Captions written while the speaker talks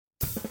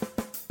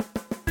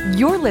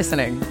You're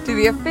listening to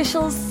the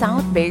official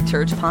South Bay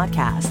Church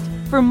podcast.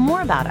 For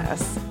more about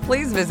us,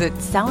 please visit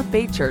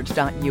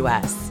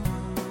southbaychurch.us.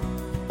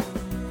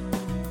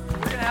 We're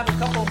going to have a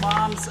couple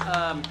moms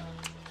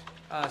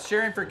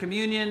sharing for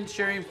communion,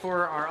 sharing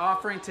for our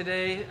offering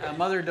today,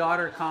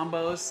 mother-daughter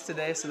combos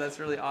today, so that's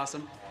really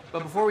awesome.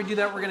 But before we do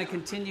that, we're going to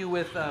continue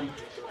with a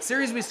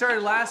series we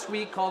started last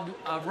week called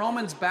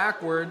Romans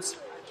Backwards.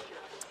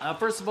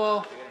 First of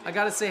all, I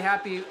got to say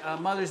happy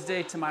Mother's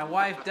Day to my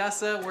wife,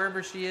 Dessa,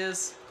 wherever she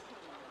is.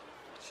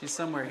 She's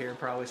somewhere here,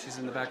 probably. She's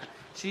in the back.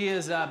 She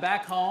is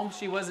back home.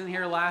 She wasn't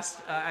here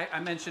I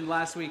mentioned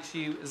last week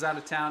she was out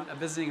of town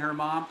visiting her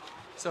mom.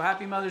 So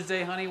happy Mother's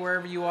Day, honey,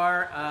 wherever you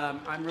are.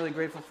 I'm really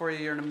grateful for you.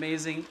 You're an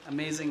amazing,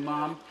 amazing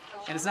mom.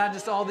 And it's not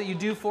just all that you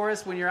do for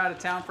us when you're out of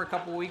town for a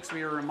couple of weeks.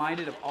 We are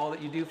reminded of all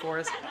that you do for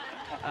us.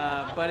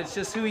 But it's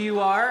just who you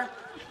are.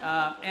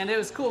 And it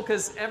was cool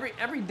because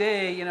every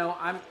day, you know,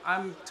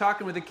 I'm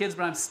talking with the kids,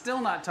 but I'm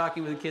still not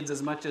talking with the kids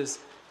as much as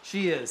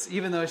she is,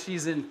 even though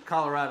she's in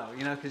Colorado,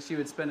 you know, because she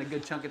would spend a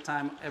good chunk of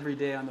time every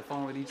day on the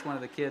phone with each one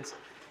of the kids.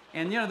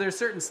 And, you know, there's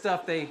certain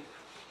stuff they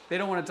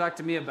don't want to talk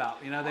to me about.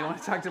 You know, they want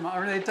to talk to mom,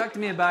 or they talk to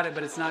me about it,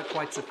 but it's not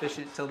quite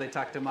sufficient until they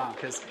talk to mom,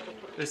 because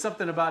there's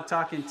something about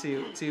talking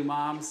to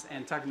moms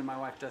and talking to my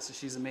wife, Dessa.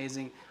 She's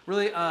amazing.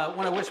 Really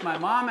want to wish my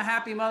mom a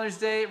happy Mother's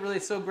Day.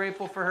 Really so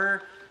grateful for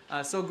her.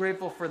 So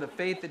grateful for the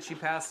faith that she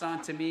passed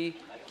on to me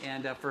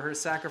and for her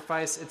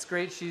sacrifice. It's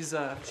great. She's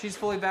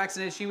fully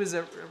vaccinated. She was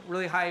a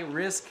really high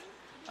risk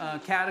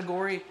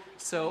category.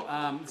 So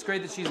it's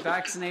great that she's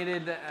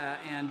vaccinated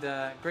and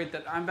great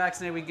that I'm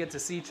vaccinated. We get to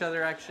see each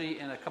other actually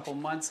in a couple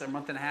months, a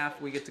month and a half.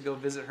 We get to go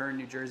visit her in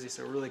New Jersey.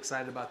 So we're really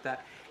excited about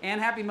that.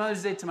 And happy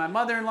Mother's Day to my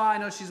mother-in-law. I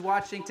know she's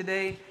watching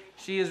today.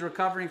 She is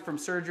recovering from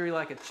surgery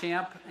like a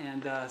champ.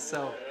 And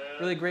so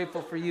really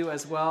grateful for you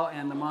as well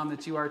and the mom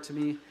that you are to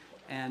me.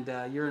 And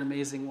you're an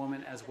amazing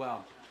woman as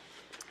well.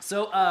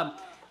 So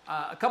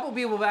a couple of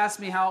people have asked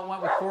me how it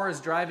went with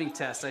Cora's driving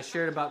test. I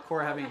shared about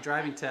Cora having a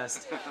driving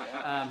test.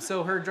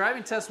 So her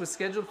driving test was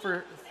scheduled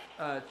for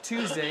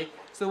Tuesday.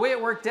 So the way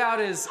it worked out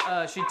is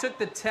she took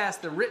the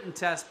test, the written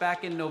test,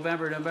 back in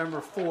November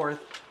 4th.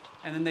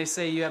 And then they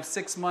say you have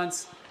 6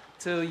 months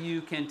till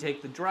you can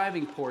take the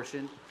driving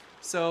portion.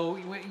 So,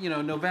 you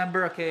know,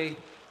 November, okay,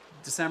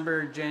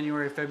 December,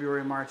 January,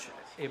 February, March,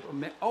 April,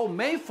 May. Oh,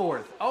 May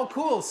 4th. Oh,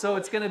 cool. So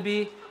it's going to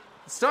be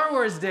Star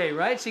Wars Day,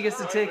 right? She gets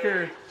to take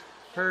her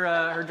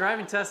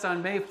driving test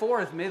on May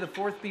 4th. May the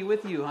 4th be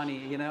with you, honey,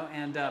 you know.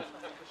 And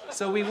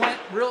so we went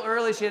real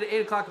early. She had an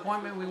 8 o'clock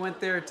appointment. We went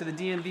there to the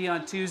DMV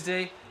on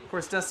Tuesday. Of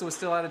course, Dessa was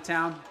still out of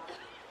town.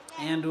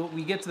 And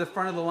we get to the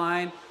front of the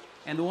line,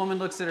 and the woman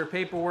looks at her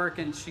paperwork,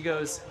 and she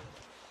goes,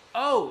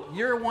 "Oh,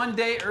 you're 1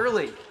 day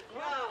early."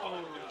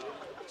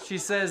 She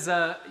says,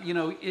 you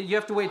know, you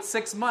have to wait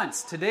 6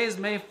 months. Today is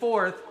May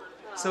 4th,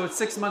 so it's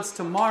 6 months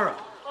tomorrow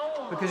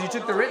because you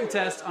took the written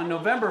test on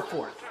November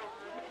 4th.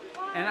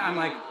 And I'm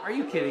like, are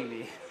you kidding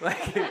me?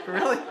 Like,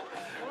 really?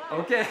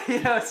 Okay.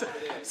 You know,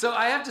 so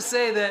I have to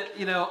say that,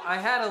 you know, I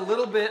had a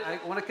little bit, I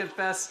want to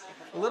confess,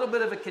 a little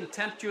bit of a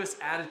contemptuous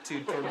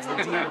attitude towards the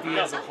DMV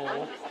as a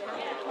whole.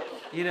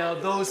 You know,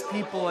 those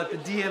people at the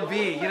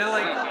DMV, you know,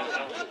 like,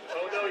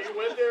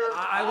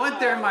 I went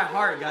there in my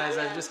heart, guys.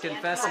 I'm just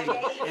confessing.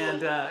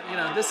 And, you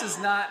know, this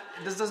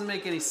doesn't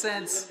make any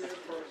sense.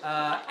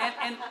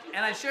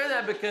 And I share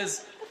that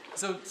because,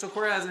 so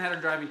Cora hasn't had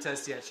her driving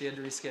test yet. She had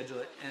to reschedule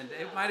it. And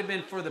it might have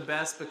been for the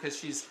best because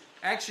she's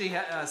actually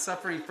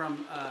suffering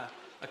from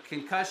a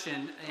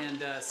concussion.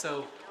 And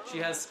so she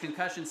has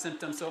concussion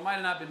symptoms. So it might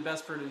have not been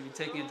best for her to be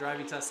taking a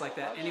driving test like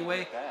that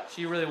anyway.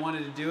 She really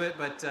wanted to do it,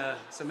 but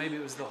so maybe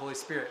it was the Holy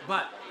Spirit.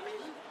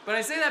 But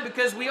I say that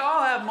because we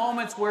all have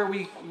moments where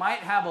we might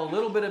have a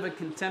little bit of a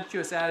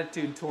contemptuous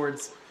attitude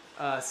towards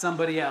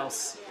somebody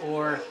else,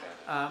 or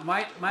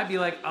might be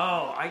like,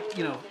 oh,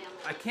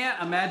 I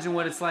can't imagine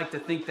what it's like to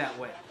think that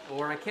way,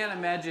 or I can't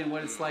imagine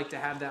what it's like to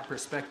have that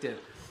perspective.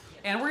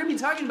 And we're going to be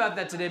talking about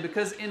that today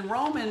because in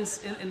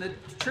Romans, in the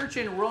church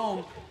in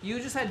Rome, you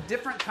just had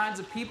different kinds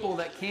of people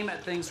that came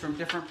at things from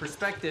different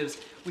perspectives.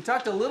 We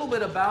talked a little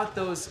bit about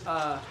those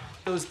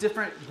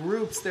different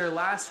groups there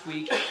last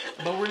week,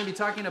 but we're going to be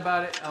talking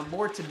about it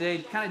more today,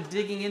 kind of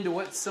digging into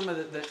what some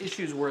of the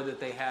issues were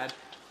that they had.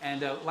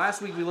 And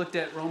last week we looked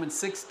at Romans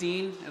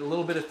 16 and a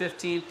little bit of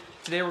 15.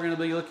 Today we're going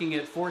to be looking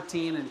at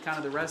 14 and kind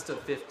of the rest of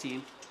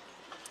 15.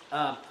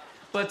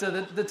 But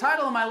the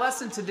title of my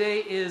lesson today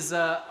is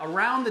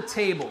Around the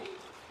Table.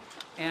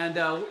 And,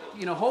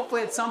 you know,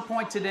 hopefully at some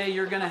point today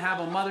you're going to have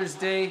a Mother's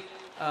Day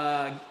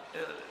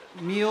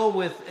meal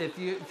with,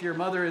 if your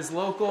mother is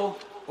local,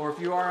 or if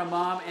you are a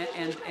mom,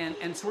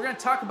 and so we're going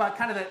to talk about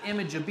kind of that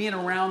image of being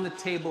around the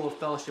table of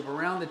fellowship,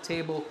 around the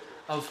table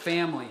of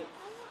family.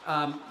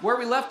 Where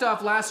we left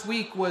off last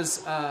week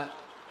was,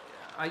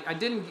 I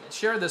didn't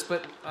share this,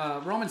 but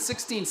Romans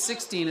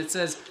 16:16, it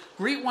says,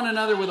 "Greet one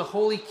another with a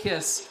holy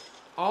kiss.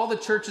 All the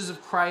churches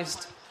of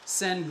Christ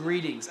send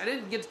greetings." I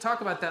didn't get to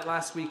talk about that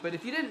last week, but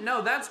if you didn't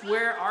know, that's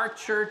where our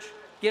church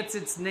gets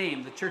its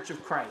name, the Church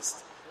of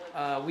Christ.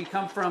 We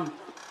come from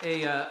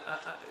a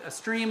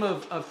stream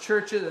of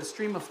churches, a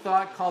stream of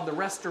thought called the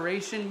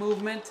Restoration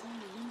Movement.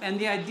 And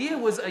the idea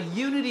was a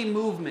unity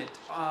movement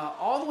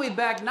all the way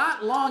back,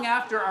 not long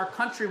after our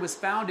country was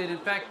founded. In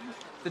fact,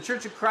 the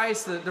Church of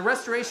Christ, the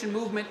Restoration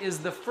Movement is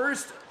the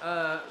first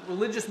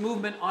religious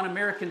movement on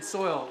American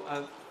soil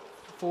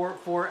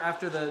for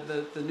after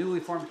the newly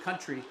formed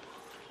country.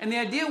 And the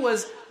idea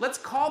was, let's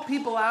call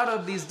people out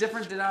of these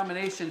different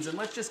denominations and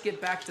let's just get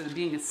back to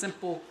being a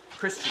simple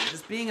Christian,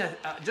 just being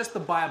just the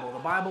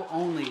Bible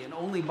only, and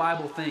only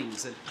Bible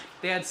things. And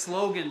they had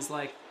slogans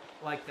like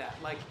that,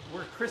 like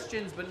we're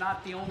Christians but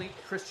not the only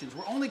Christians.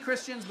 We're only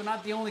Christians but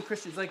not the only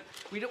Christians. Like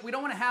we don't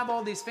want to have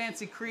all these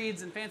fancy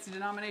creeds and fancy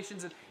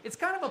denominations. And it's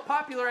kind of a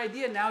popular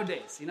idea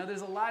nowadays. You know,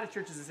 there's a lot of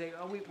churches that say,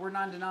 oh, we're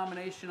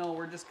non-denominational.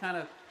 We're just kind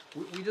of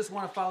we just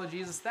want to follow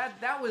Jesus.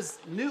 That was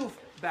new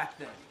back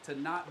then, to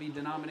not be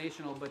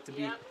denominational, but to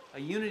be a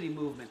unity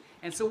movement.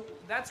 And so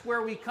that's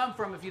where we come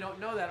from. If you don't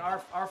know that,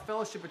 our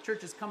fellowship of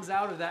churches comes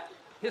out of that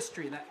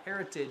history, that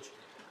heritage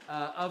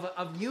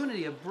of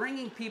unity, of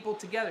bringing people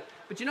together.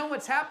 But you know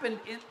what's happened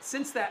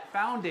since that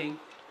founding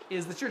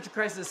is the Church of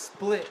Christ has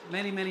split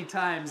many, many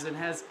times and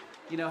has,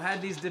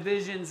 had these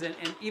divisions, and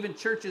even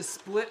churches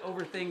split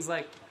over things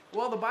like,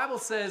 well, the Bible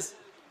says,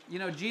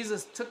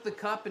 Jesus took the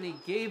cup and he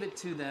gave it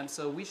to them,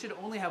 so we should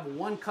only have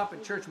one cup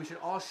at church. We should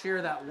all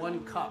share that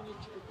one cup.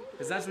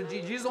 Because that's what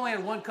Jesus only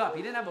had one cup.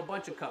 He didn't have a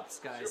bunch of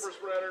cups, guys.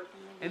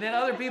 And then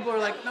other people are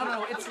like,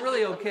 no, it's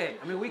really okay.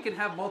 I mean, we can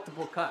have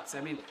multiple cups. I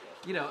mean,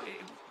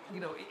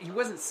 he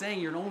wasn't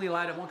saying you're only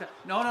allowed to have one cup.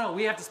 No,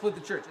 we have to split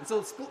the church. And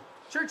so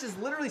church is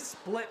literally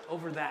split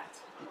over that,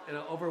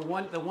 over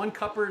the one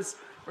cuppers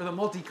or the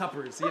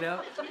multi-cuppers,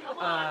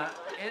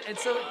 and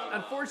so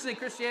unfortunately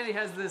Christianity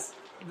has this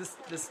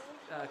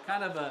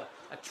kind of a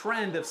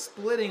trend of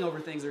splitting over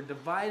things or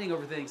dividing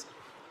over things.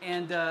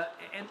 And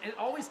it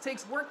always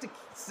takes work to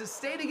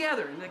stay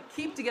together and to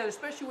keep together,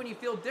 especially when you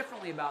feel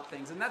differently about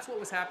things. And that's what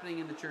was happening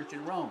in the church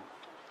in Rome.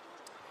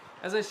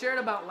 As I shared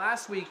about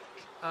last week,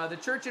 the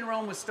church in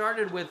Rome was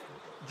started with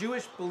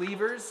Jewish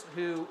believers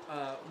who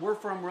were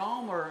from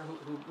Rome, or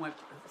who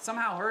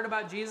somehow heard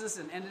about Jesus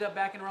and ended up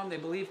back in Rome. They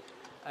believed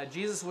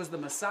Jesus was the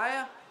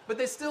Messiah, but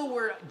they still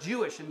were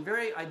Jewish and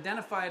very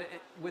identified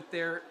with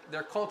their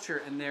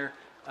culture and their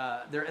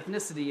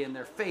ethnicity and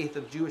their faith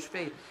of Jewish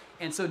faith.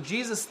 And so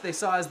Jesus they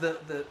saw as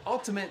the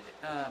ultimate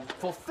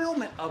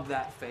fulfillment of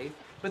that faith,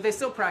 but they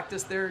still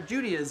practiced their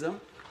Judaism.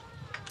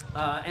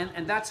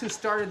 And that's who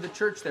started the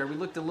church there. We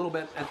looked a little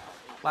bit at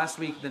last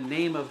week the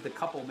name of the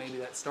couple maybe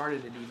that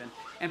started it even.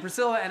 And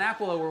Priscilla and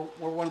Aquila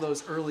were one of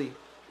those early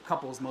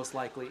couples most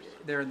likely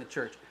there in the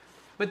church.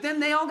 But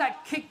then they all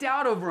got kicked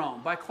out of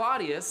Rome by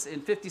Claudius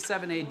in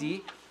 57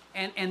 AD.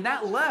 And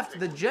that left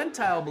the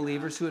Gentile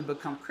believers who had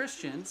become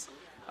Christians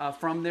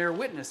from their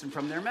witness and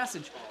from their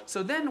message.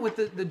 So then with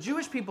the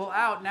Jewish people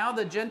out, now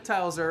the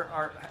Gentiles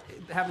are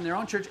having their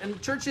own church. And the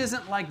church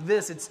isn't like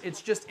this.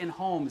 It's just in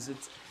homes.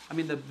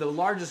 The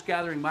largest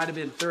gathering might have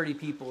been 30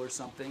 people or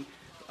something.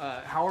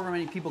 However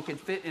many people could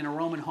fit in a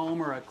Roman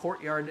home or a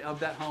courtyard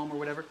of that home or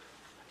whatever.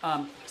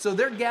 So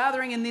they're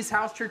gathering in these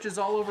house churches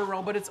all over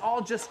Rome, but it's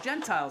all just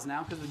Gentiles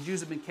now because the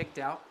Jews have been kicked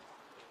out.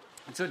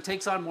 And so it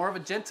takes on more of a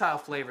Gentile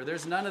flavor.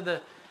 There's none of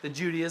the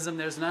Judaism.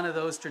 There's none of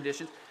those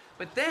traditions.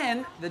 But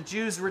then the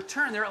Jews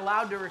return. They're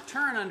allowed to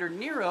return under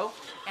Nero,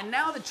 and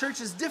now the church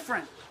is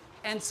different.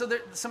 And so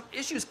some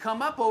issues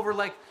come up over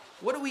like,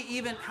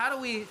 how do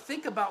we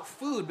think about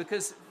food?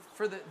 Because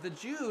for the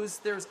Jews,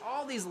 there's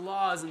all these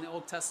laws in the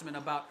Old Testament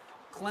about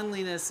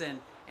cleanliness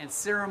and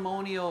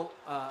ceremonial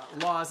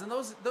laws. And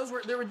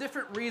there were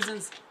different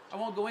reasons I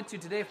won't go into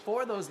today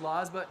for those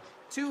laws, but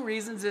two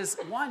reasons is,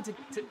 one,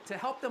 to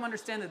help them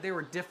understand that they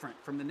were different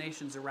from the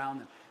nations around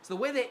them. So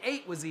the way they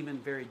ate was even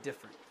very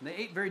different. And they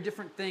ate very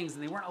different things,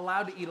 and they weren't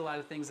allowed to eat a lot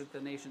of things that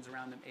the nations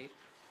around them ate.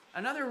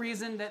 Another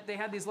reason that they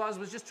had these laws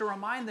was just to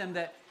remind them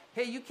that,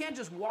 hey, you can't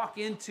just walk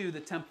into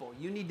the temple.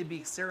 You need to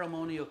be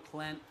ceremonial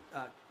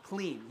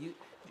clean.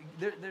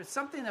 There's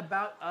something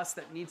about us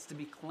that needs to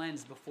be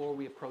cleansed before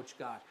we approach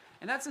God.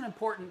 And that's an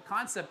important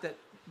concept that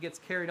gets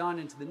carried on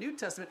into the New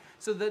Testament.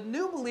 So the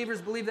new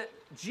believers believe that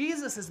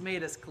Jesus has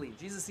made us clean.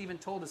 Jesus even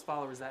told his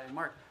followers that in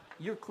Mark,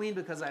 you're clean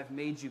because I've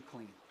made you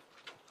clean.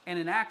 And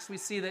in Acts, we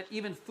see that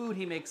even food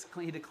he makes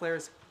clean, he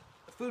declares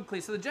food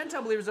clean. So the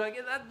Gentile believers are like,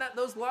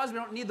 those laws, we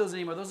don't need those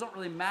anymore. Those don't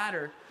really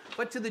matter.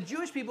 But to the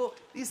Jewish people,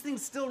 these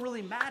things still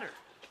really matter.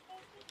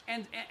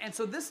 And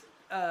so this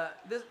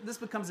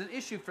becomes an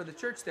issue for the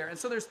church there. And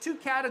so there's two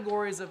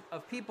categories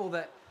of people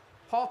that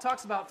Paul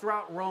talks about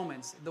throughout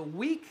Romans, the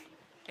weak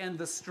and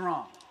the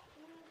strong.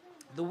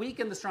 The weak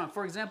and the strong.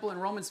 For example, in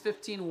Romans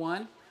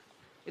 15:1,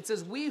 it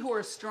says, we who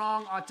are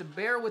strong ought to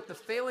bear with the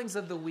failings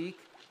of the weak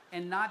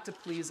and not to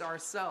please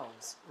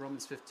ourselves,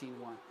 Romans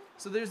 15:1.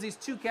 So there's these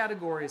two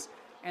categories,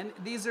 and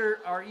these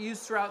are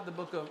used throughout the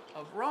book of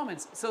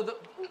Romans. So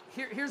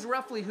here's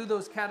roughly who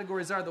those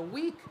categories are. The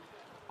weak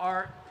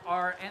are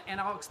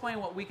and I'll explain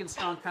what weak and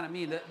strong kind of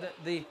mean.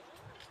 The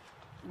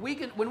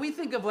weak, when we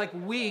think of like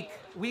weak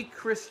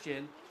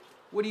Christian,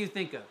 what do you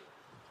think of?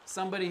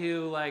 somebody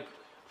who like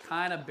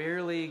kind of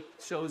barely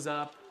shows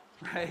up,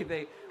 right?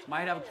 They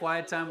might have a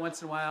quiet time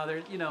once in a while.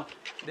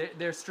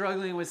 They're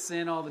struggling with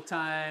sin all the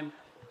time.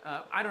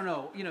 I don't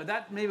know.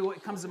 That maybe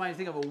what comes to mind.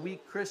 You think of a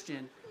weak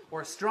Christian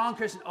or a strong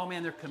Christian. Oh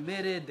man, they're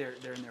committed.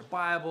 They're in their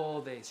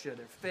Bible. They share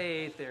their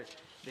faith.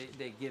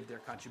 They give their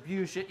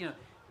contribution.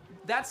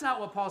 That's not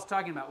what Paul's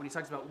talking about when he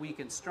talks about weak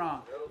and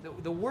strong.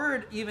 The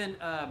word even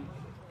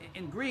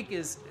in Greek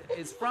is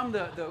from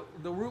the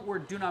root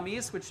word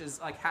dunamis, which is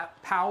like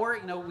power.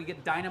 We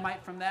get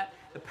dynamite from that.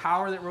 The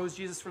power that rose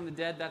Jesus from the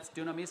dead, that's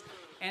dunamis.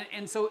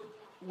 And so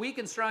weak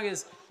and strong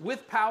is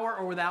with power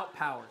or without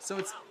power.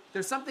 So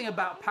there's something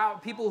about power,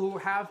 people who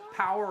have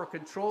power or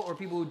control, or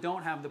people who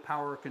don't have the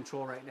power or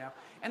control right now.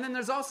 And then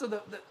there's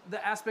also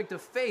the aspect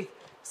of faith.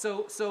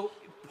 So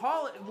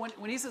Paul,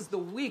 when he says the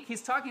weak,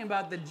 he's talking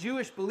about the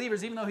Jewish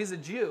believers. Even though he's a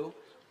Jew,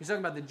 he's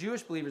talking about the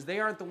Jewish believers. They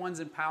aren't the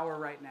ones in power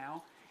right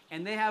now.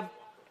 And they have,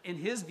 in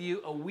his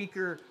view, a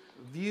weaker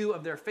view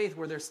of their faith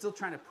where they're still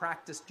trying to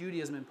practice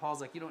Judaism. And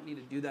Paul's like, you don't need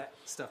to do that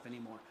stuff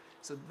anymore.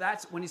 So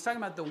that's, when he's talking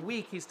about the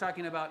weak, he's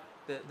talking about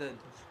the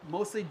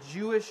mostly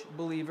Jewish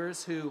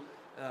believers who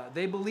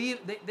they believe,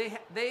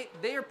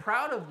 they are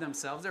proud of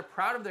themselves. They're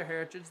proud of their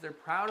heritage. They're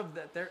proud of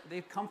that.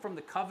 They've come from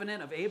the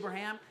covenant of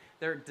Abraham.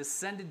 They're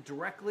descended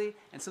directly.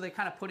 And so they're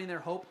kind of putting their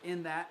hope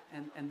in that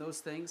and those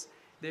things.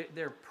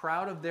 They're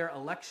proud of their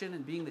election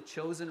and being the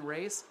chosen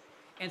race.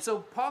 And so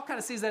Paul kind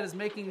of sees that as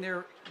making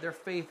their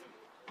faith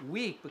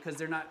weak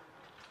because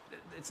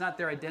it's not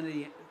their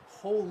identity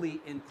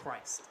wholly in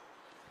Christ.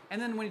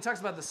 And then when he talks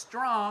about the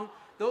strong,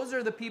 those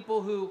are the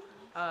people who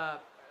are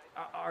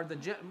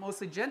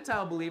mostly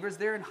Gentile believers.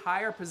 They're in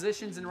higher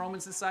positions in Roman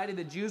society.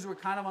 The Jews were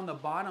kind of on the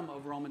bottom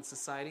of Roman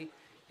society,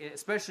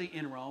 especially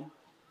in Rome.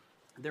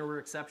 There were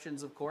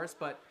exceptions, of course,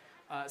 but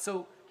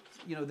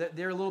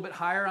they're a little bit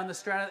higher on the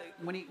strata.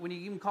 When he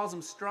even calls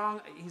them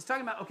strong, he's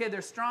talking about, okay,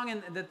 they're strong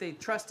in that they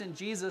trust in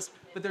Jesus,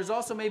 but there's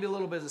also maybe a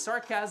little bit of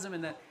sarcasm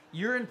in that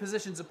you're in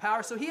positions of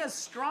power. So he has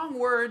strong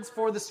words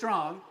for the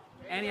strong,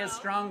 and he has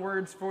strong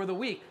words for the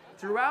weak.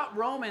 Throughout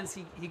Romans,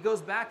 he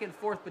goes back and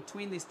forth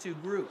between these two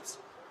groups.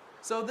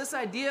 So this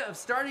idea of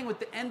starting with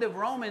the end of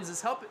Romans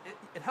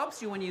it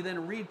helps you when you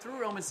then read through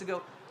Romans to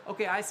go,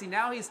 okay, I see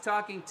now he's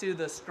talking to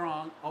the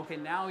strong. Okay,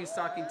 now he's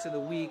talking to the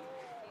weak.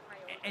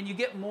 And you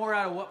get more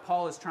out of what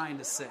Paul is trying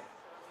to say.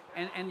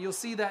 And you'll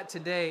see that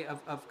today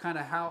of kind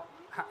of how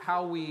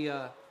we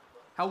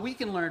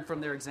can learn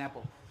from their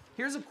example.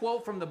 Here's a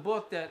quote from the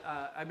book that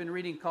I've been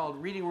reading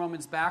called Reading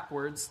Romans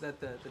Backwards, that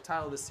the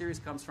title of the series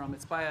comes from.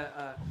 It's by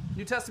a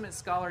New Testament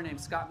scholar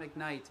named Scott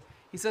McKnight.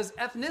 He says,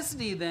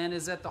 ethnicity then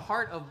is at the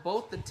heart of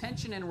both the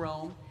tension in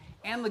Rome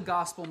and the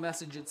gospel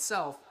message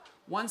itself.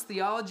 One's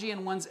theology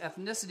and one's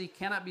ethnicity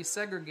cannot be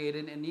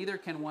segregated, and neither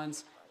can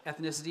one's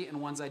ethnicity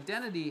and one's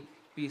identity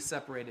be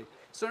separated.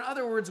 So in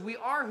other words, we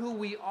are who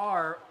we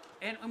are,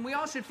 and we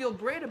all should feel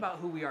great about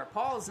who we are.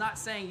 Paul is not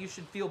saying you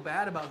should feel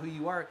bad about who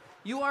you are.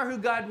 You are who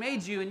God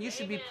made you, and you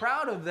should be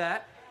proud of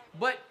that.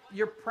 But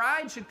your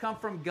pride should come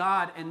from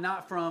God and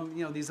not from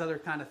these other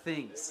kind of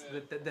things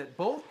that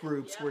both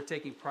groups were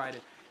taking pride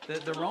in.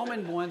 The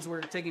Roman ones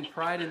were taking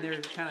pride in their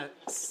kind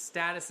of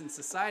status in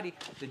society.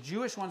 The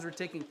Jewish ones were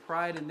taking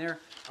pride in their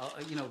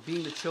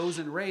being the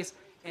chosen race.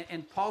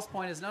 And Paul's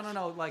point is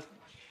no,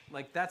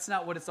 like that's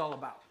not what it's all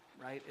about.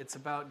 Right? It's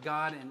about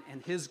God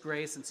and His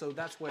grace, and so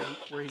that's where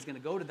he's going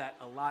to go to that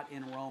a lot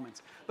in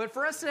Romans. But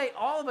for us today,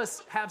 all of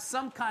us have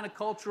some kind of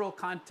cultural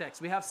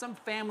context. We have some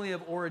family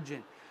of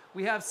origin.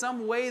 We have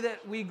some way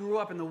that we grew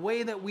up and the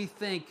way that we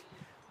think.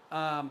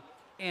 I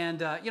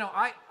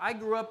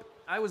grew up,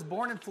 I was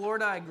born in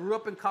Florida. I grew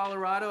up in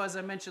Colorado, as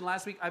I mentioned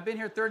last week. I've been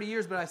here 30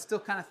 years, but I still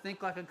kind of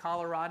think like a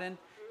Coloradan.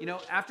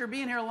 After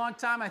being here a long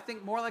time, I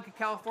think more like a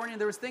Californian.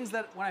 There was things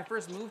that when I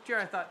first moved here,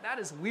 I thought, that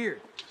is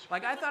weird.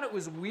 Like, I thought it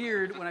was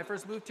weird when I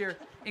first moved here.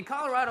 In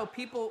Colorado,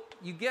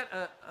 you get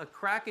a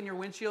crack in your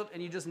windshield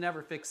and you just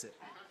never fix it.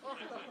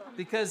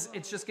 Because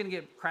it's just going to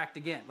get cracked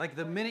again. Like,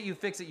 the minute you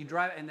fix it, you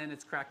drive it and then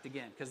it's cracked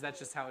again. Because that's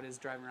just how it is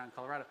driving around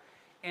Colorado.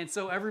 And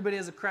so everybody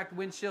has a cracked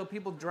windshield.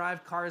 People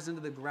drive cars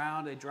into the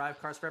ground. They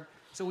drive cars forever.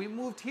 So we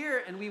moved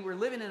here and we were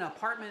living in an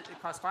apartment. It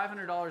cost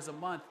 $500 a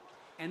month.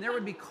 And there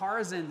would be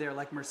cars in there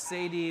like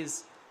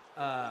Mercedes,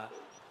 BMWs,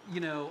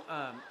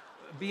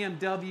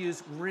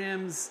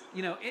 rims.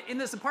 In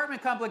this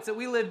apartment complex that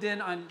we lived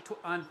in on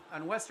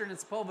Western and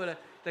Sepulveda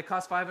that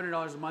cost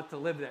 $500 a month to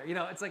live there.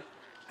 It's like,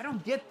 I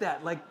don't get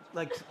that. Like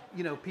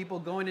people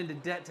going into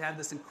debt to have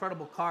this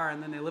incredible car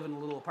and then they live in a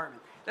little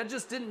apartment. That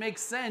just didn't make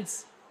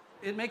sense.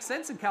 It makes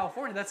sense in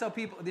California. That's how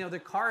people, the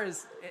car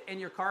is, and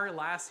your car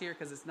lasts here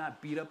because it's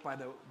not beat up by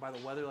the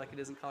weather like it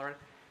is in Colorado.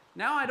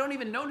 Now I don't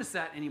even notice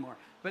that anymore.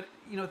 But,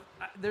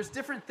 there's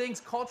different things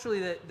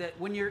culturally that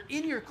when you're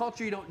in your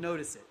culture, you don't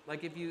notice it.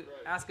 Like if you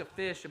ask a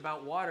fish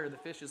about water, the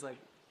fish is like,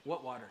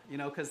 what water?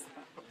 Because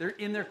they're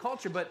in their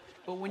culture. But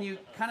when you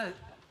kind of,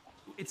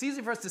 it's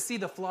easy for us to see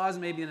the flaws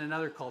maybe in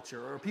another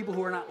culture or people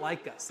who are not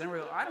like us. And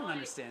we're like, I don't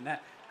understand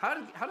that. How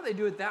do they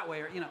do it that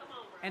way? Or,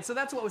 And so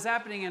that's what was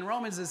happening in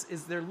Romans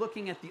is they're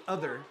looking at the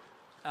other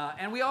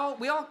And we all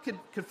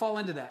could fall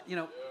into that. You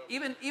know,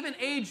 even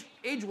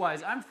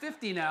age-wise, I'm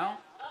 50 now.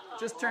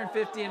 Just turned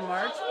 50 in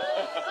March.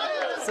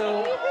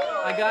 So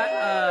I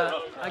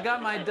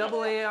got my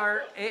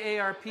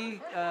AARP.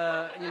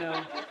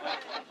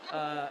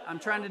 I'm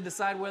trying to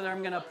decide whether I'm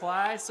going to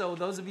apply. So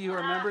those of you who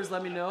are members,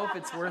 let me know if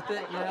it's worth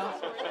it.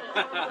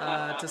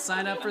 To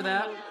sign up for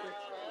that.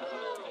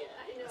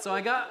 So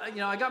I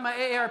got my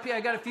AARP.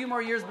 I got a few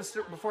more years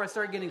before I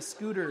start getting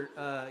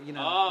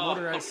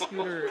motorized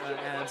scooter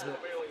ads.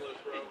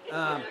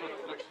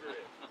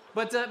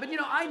 But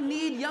I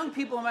need young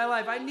people in my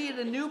life. I need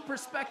a new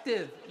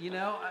perspective.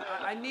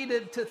 I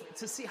needed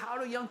to see how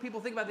do young people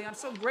think about things. I'm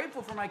so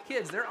grateful for my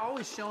kids. They're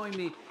always showing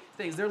me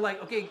things. They're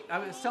like, okay, I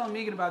was telling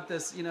Megan about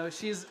this.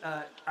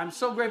 I'm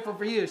so grateful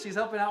for you. She's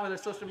helping out with her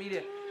social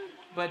media.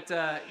 But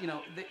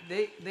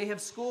they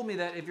have schooled me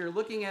that if you're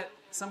looking at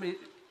somebody's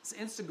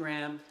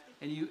Instagram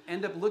and you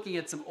end up looking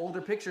at some older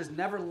pictures,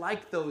 don't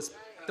like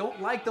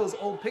those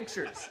old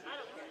pictures.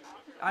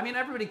 I mean,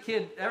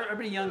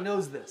 everybody young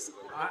knows this.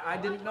 I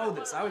didn't know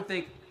this. I would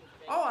think,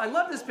 oh, I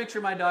love this picture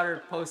my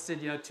daughter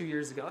posted, 2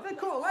 years ago. That's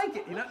cool, I like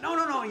it.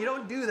 No, you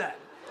don't do that.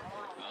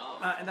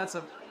 And that's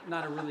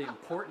not a really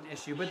important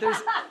issue, but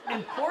there's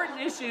important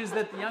issues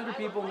that the younger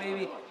people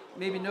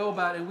maybe know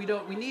about, and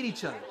we need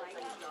each other.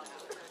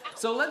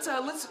 So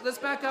let's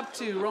back up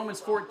to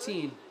Romans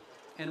 14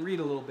 and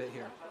read a little bit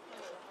here.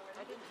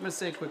 I'm going to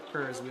say a quick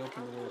prayer as we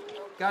open the Word.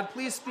 God,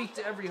 please speak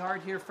to every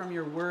heart here from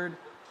your Word.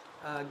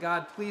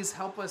 God, please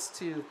help us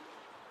to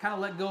kind of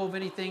let go of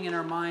anything in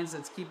our minds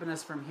that's keeping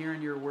us from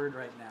hearing your Word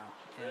right now.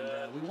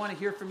 And we want to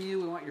hear from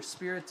you. We want your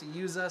Spirit to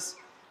use us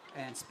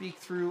and speak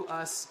through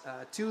us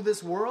to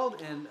this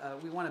world. And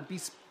we want to be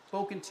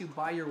spoken to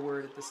by your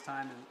Word at this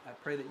time. And I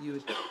pray that you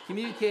would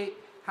communicate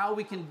how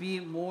we can be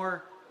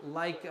more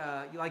like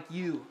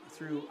you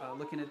through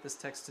looking at this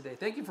text today.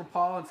 Thank you for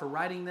Paul and for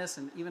writing this,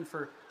 and even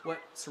for what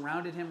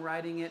surrounded him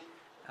writing it.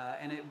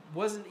 And it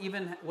wasn't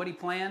even what he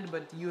planned,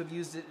 but you have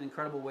used it in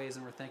incredible ways,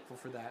 and we're thankful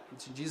for that.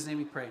 It's in Jesus' name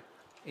we pray.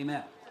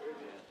 Amen.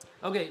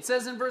 Okay, it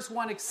says in verse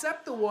 1,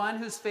 "Except the one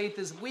whose faith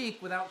is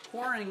weak without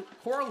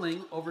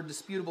quarreling over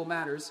disputable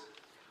matters.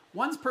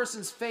 One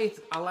person's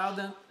faith allows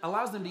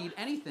them to eat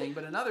anything,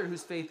 but another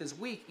whose faith is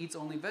weak eats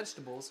only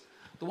vegetables.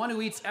 The one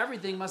who eats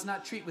everything must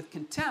not treat with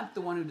contempt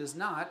the one who does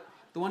not.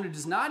 The one who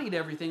does not eat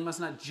everything must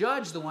not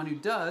judge the one who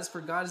does, for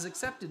God has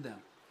accepted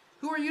them.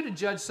 Who are you to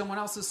judge someone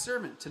else's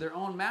servant? To their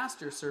own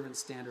master servants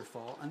stand or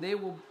fall, and they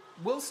will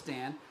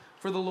stand,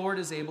 for the Lord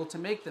is able to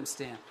make them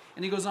stand."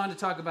 And he goes on to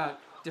talk about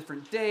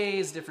different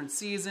days, different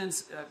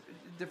seasons.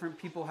 Different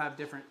people have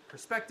different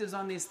perspectives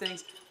on these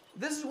things.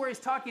 This is where he's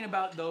talking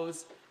about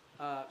those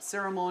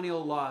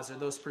ceremonial laws, or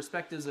those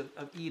perspectives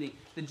of eating.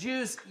 The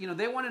Jews,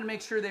 they wanted to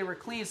make sure they were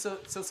clean, so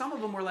some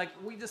of them were like,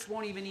 we just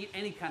won't even eat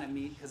any kind of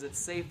meat because it's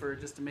safer,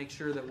 just to make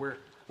sure that we're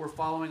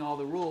following all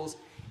the rules.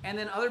 And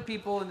then other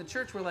people in the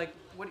church were like,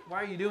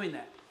 why are you doing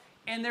that?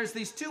 And there's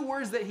these two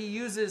words that he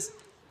uses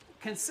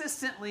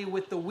consistently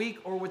with the weak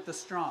or with the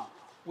strong.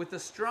 With the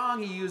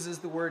strong, he uses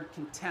the word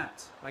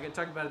contempt, like I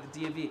talked about at the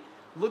DMV.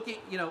 What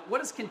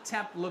does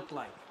contempt look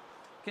like?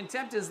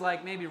 Contempt is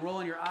like maybe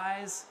rolling your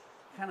eyes,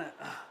 kind of.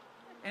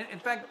 And in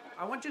fact,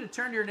 I want you to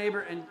turn to your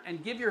neighbor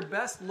and give your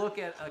best look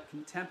at a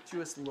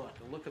contemptuous look,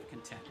 a look of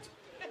contempt.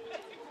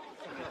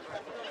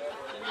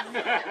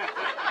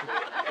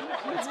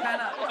 It's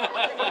kind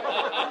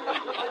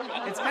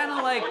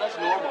of like,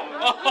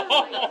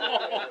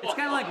 it's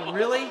kind of like,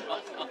 really,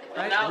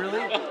 right?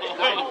 Really?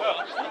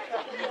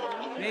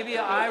 Maybe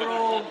an eye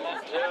roll.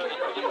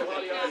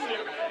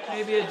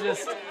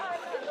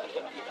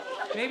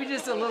 Maybe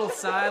just a little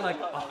sigh, like,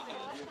 oh.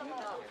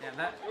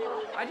 Yeah,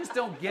 I just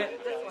don't get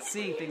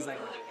seeing things like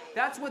that.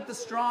 That's what the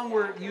strong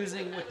were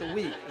using with the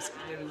weak.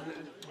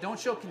 Don't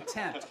show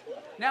contempt.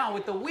 Now,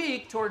 with the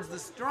weak towards the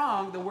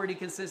strong, the word he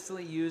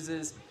consistently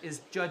uses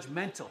is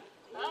judgmental.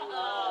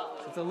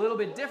 So it's a little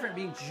bit different,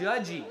 being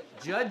judgy,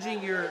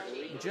 judging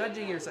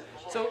yourself.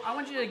 So I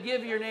want you to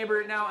give your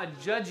neighbor now a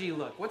judgy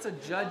look. What's a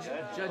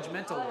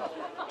judgmental look?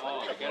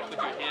 Oh, you gotta put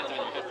your hands on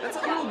your hips. That's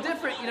a little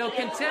different,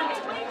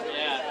 contempt.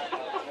 Yeah.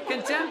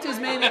 Contempt is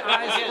maybe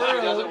eyes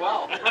furrowed. Does it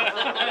well.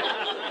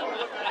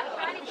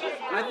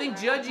 I think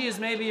judgy is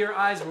maybe your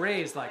eyes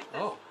raised, like,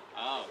 oh.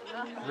 Oh.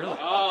 Really?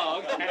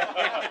 Oh, okay.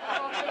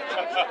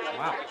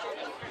 Wow.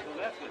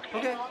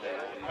 Okay.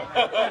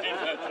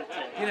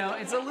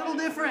 It's a little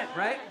different,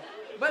 right?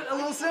 But a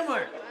little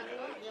similar.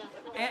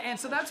 And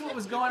so that's what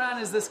was going on,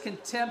 is this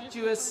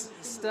contemptuous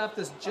stuff,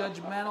 this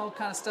judgmental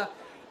kind of stuff.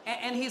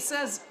 And he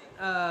says,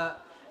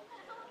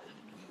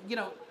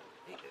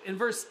 in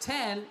verse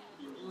 10,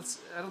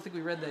 I don't think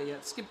we read that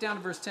yet. Skip down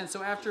to verse 10.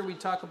 So after we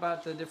talk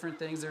about the different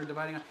things they're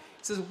dividing on,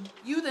 it says,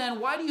 "You then,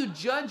 why do you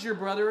judge your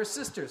brother or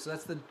sister?" So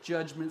that's the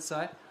judgment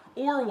side.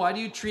 "Or why do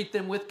you treat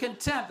them with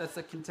contempt?" That's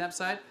the contempt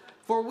side.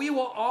 "For we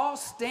will all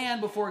stand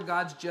before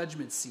God's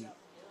judgment seat.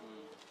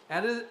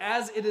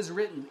 As it is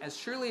written, as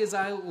surely as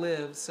I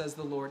live, says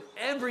the Lord,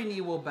 every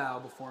knee will bow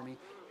before me.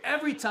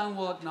 Every tongue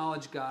will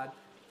acknowledge God.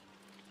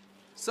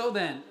 So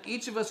then,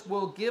 each of us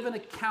will give an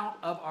account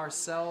of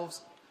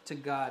ourselves to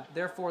God.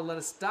 Therefore, let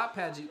us stop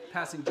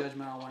passing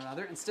judgment on one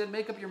another. Instead,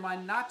 make up your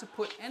mind not to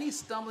put any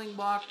stumbling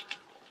block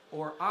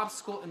or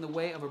obstacle in the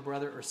way of a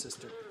brother or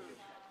sister.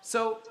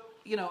 So,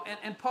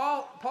 and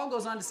Paul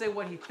goes on to say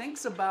what he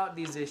thinks about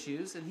these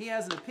issues, and he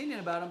has an opinion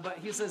about them, but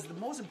he says the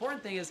most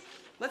important thing is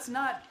let's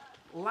not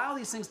allow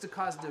these things to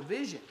cause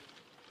division.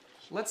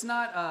 Let's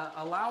not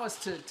allow us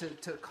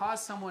to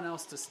cause someone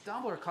else to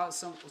stumble or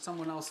cause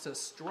someone else to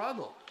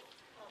struggle.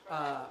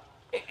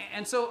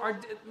 And so,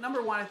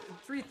 number one,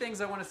 three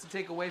things I want us to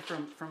take away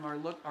from our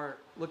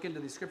look into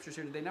these scriptures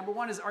here today. Number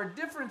one is our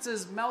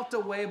differences melt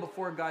away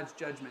before God's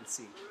judgment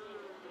seat.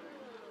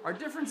 Our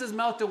differences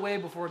melt away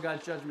before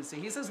God's judgment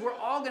seat. He says we're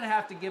all going to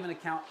have to give an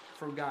account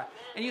for God.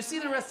 And you see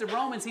the rest of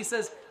Romans, he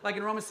says, like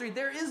in Romans 3,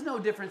 there is no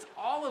difference.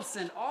 All have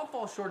sinned. All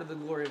fall short of the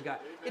glory of God.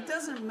 It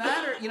doesn't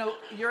matter,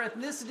 your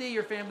ethnicity,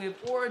 your family of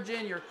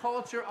origin, your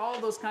culture,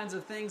 all those kinds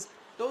of things.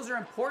 Those are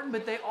important,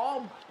 but they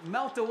all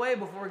melt away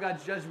before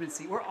God's judgment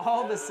seat. We're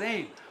all the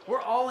same.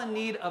 We're all in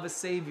need of a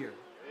Savior.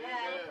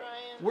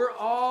 We're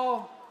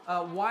all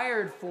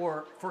wired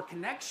for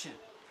connection.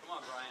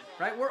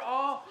 Right?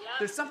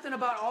 There's something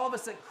about all of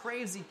us that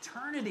craves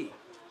eternity.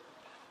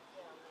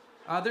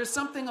 There's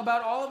something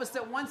about all of us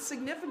that wants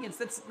significance.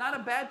 That's not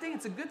a bad thing.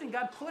 It's a good thing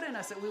God put in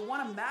us, that we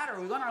want to matter.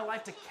 We want our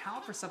life to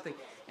count for something.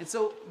 And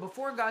so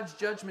before God's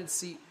judgment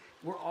seat,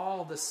 we're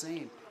all the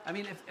same. I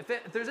mean,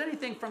 if there's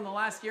anything from the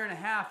last year and a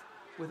half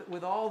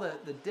with all the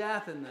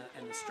death and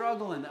the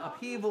struggle and the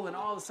upheaval and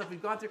all the stuff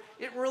we've gone through,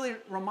 it really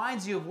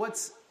reminds you of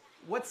what's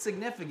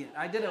significant.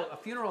 I did a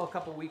funeral a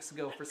couple weeks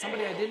ago for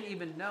somebody I didn't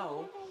even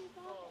know.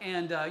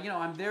 And,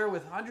 I'm there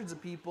with hundreds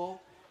of people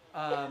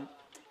honoring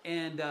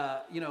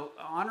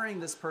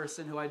this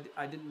person who I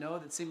didn't know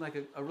that seemed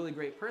like a really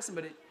great person.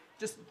 But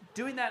just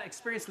doing that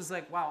experience was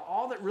like, wow,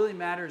 all that really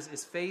matters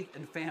is faith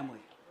and family.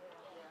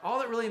 All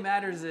that really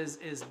matters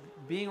is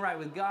being right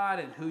with God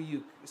and who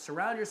you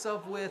surround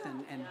yourself with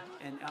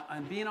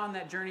and being on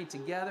that journey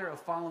together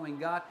of following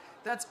God.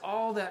 That's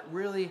all that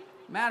really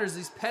matters.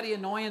 These petty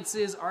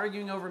annoyances,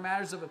 arguing over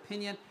matters of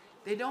opinion,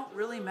 they don't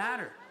really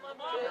matter.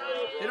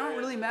 They don't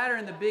really matter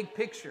in the big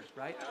picture,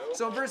 right?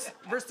 So in verse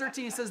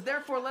 13, he says,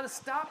 therefore, let us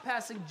stop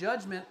passing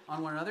judgment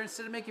on one another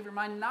instead of making your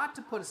mind not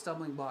to put a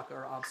stumbling block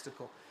or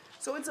obstacle.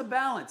 So it's a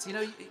balance.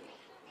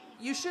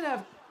 You should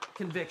have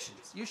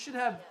convictions. You should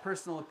have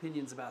personal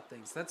opinions about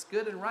things. That's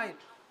good and right.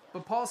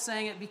 But Paul's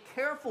saying be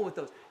careful with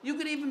those. You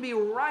could even be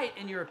right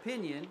in your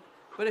opinion,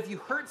 but if you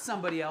hurt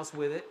somebody else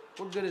with it,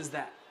 what good is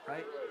that,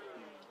 right?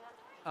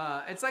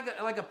 It's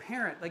like a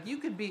parent. Like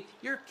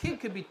your kid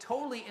could be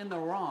totally in the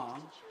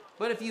wrong,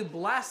 but if you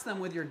blast them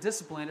with your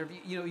discipline, or if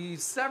you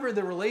sever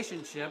the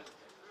relationship,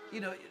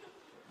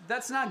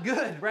 that's not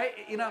good, right?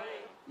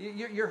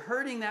 You're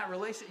hurting that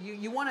relationship.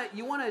 You want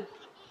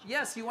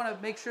to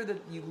make sure that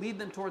you lead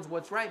them towards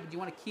what's right, but you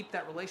want to keep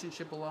that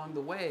relationship along the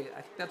way.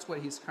 I think that's what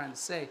he's trying to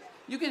say.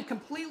 You can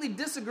completely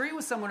disagree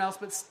with someone else,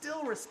 but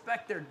still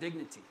respect their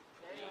dignity.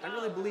 I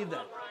really believe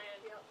that.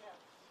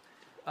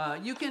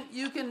 You can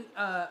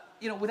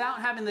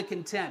without having the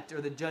contempt or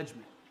the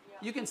judgment,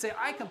 you can say,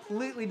 I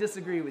completely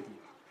disagree with you,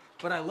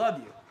 but I love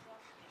you.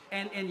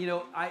 And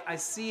I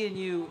see in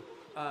you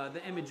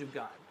the image of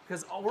God,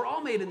 because we're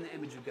all made in the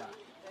image of God.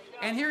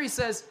 And here he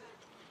says,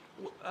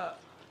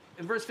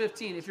 in verse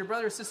 15, if your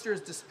brother or sister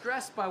is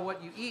distressed by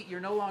what you eat,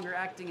 you're no longer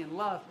acting in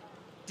love.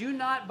 Do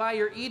not by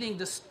your eating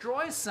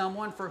destroy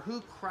someone for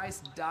who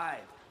Christ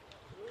died.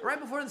 Right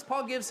before this,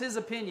 Paul gives his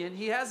opinion.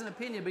 He has an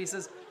opinion, but he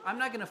says, I'm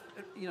not going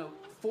to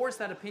force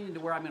that opinion to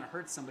where I'm going to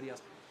hurt somebody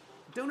else.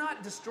 Do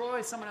not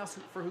destroy someone else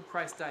for who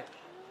Christ died.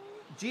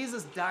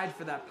 Jesus died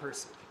for that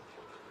person.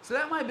 So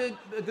that might be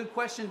a good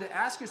question to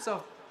ask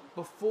yourself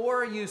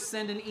before you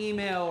send an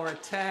email or a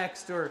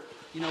text, or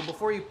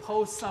before you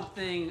post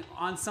something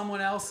on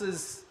someone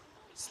else's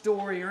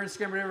story or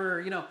Instagram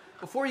or whatever,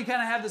 before you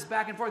kind of have this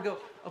back and forth, go,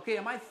 okay,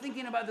 am I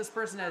thinking about this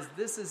person as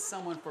this is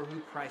someone for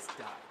who Christ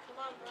died?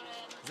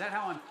 Is that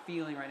how I'm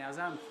feeling right now? Is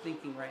that how I'm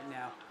thinking right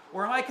now?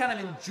 Or am I kind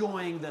of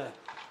enjoying the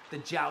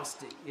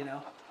jousting,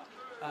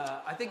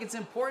 I think it's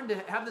important to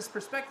have this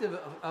perspective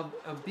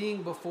of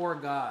being before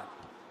God.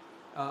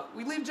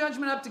 We leave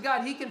judgment up to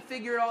God. He can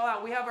figure it all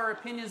out. We have our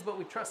opinions, but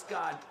we trust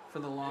God for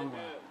the long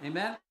run.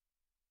 Amen?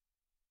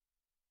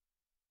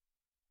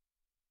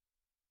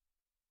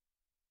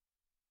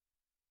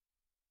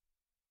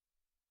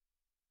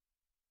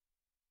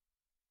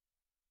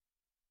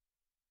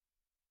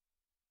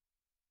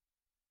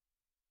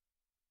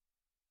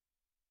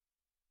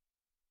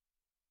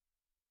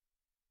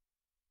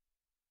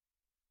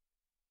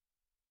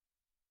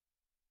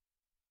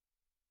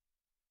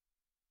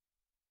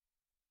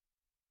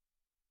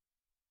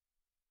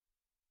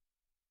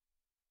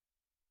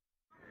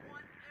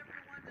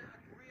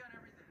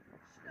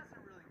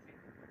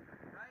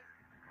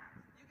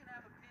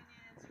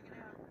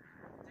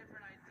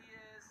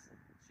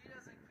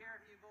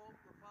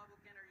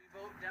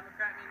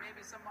 Democrat. I mean,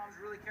 maybe some moms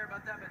really care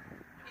about that, but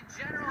in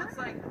general, it's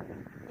like,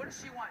 what does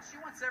she want?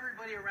 She wants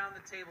everybody around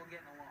the table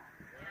getting along.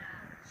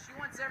 She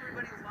wants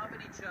everybody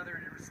loving each other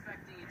and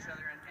respecting each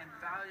other and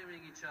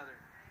valuing each other.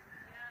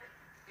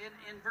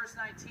 in verse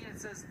 19 it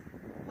says,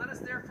 let us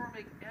therefore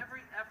make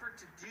every effort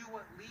to do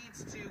what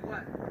leads to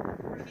what?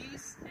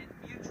 Peace and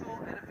mutual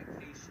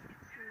edification.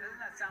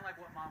 Doesn't that sound like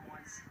what Mom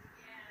wants?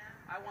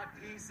 I want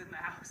peace in the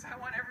house. I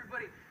want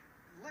everybody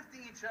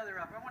lifting each other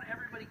up. I want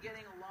everybody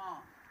getting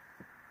along.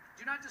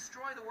 Do not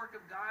destroy the work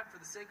of God for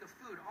the sake of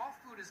food. All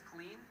food is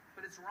clean,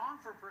 but it's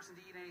wrong for a person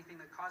to eat anything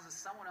that causes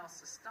someone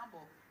else to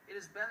stumble. It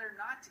is better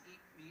not to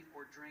eat meat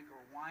or drink or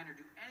wine or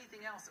do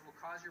anything else that will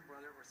cause your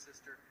brother or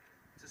sister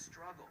to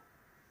struggle.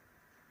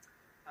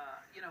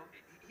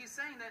 He's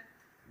saying that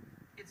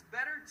it's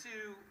better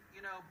to,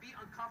 be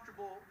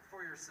uncomfortable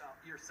for yourself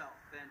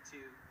than to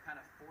kind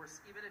of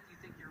force, even if you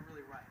think you're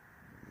really right.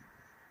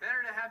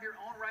 Better to have your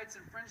own rights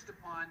infringed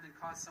upon than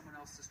cause someone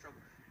else to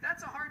struggle.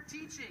 That's a hard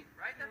teaching,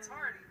 right? That's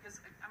hard because,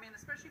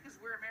 especially because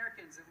we're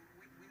Americans and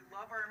we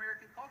love our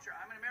American culture.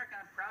 I'm an American.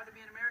 I'm proud to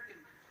be an American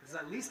because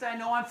at least I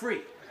know I'm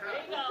free.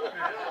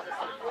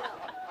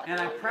 And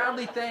I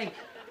proudly thank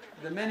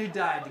the men who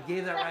died that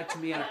gave that right to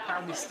me, and I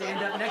proudly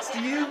stand up next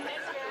to you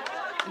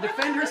and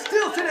defend her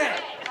still today.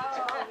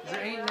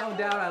 There ain't no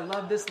doubt I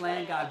love this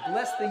land. God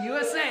bless the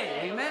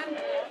USA. Amen?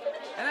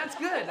 And that's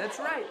good. That's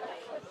right.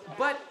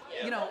 But,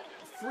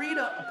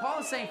 freedom, Paul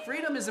is saying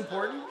freedom is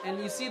important,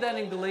 and you see that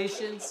in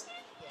Galatians.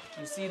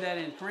 You see that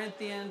in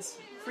Corinthians.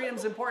 Freedom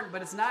is important,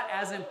 but it's not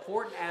as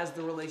important as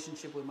the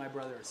relationship with my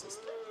brother or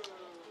sister.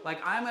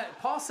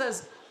 Paul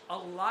says a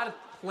lot of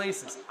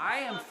places, I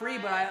am free,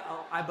 but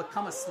I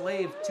become a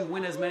slave to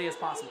win as many as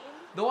possible.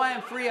 Though I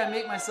am free, I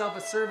make myself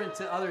a servant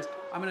to others.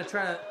 I'm going to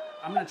try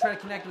to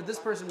connect with this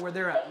person where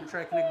they're at. I'm going to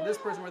try to connect with this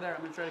person where they're at.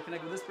 I'm going to try to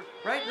connect with this person.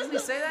 Right? Doesn't he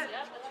say that?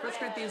 1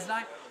 Corinthians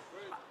 9.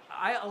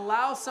 I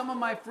allow some of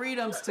my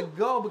freedoms to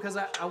go because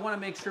I want to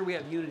make sure we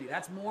have unity.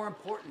 That's more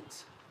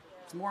important.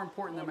 It's more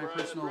important than my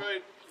personal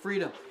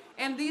freedom.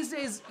 And these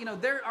days,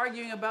 they're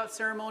arguing about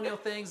ceremonial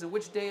things and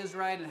which day is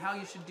right and how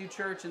you should do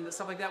church and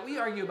stuff like that. We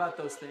argue about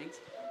those things.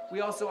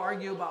 We also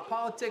argue about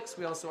politics.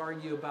 We also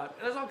argue about,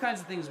 there's all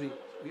kinds of things we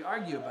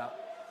argue about.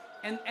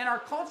 And our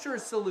cultural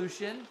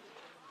solution,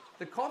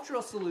 the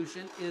cultural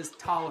solution is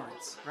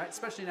tolerance, right?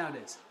 Especially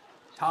nowadays.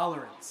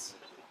 Tolerance.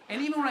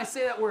 And even when I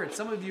say that word,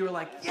 some of you are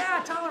like,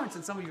 yeah, tolerance.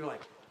 And some of you are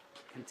like,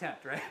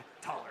 contempt, right?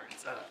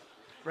 Tolerance,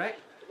 right?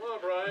 Come on,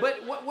 Brian.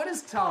 But what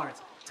is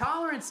tolerance?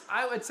 Tolerance,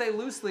 I would say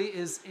loosely,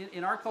 is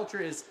in our culture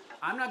is,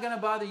 I'm not going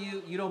to bother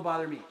you, you don't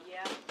bother me.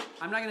 Yeah.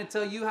 I'm not going to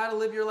tell you how to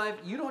live your life,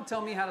 you don't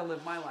tell me how to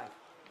live my life.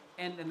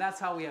 And that's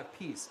how we have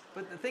peace.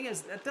 But the thing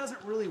is, that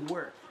doesn't really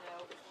work.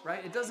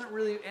 Right? It doesn't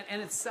really,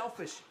 and it's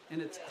selfish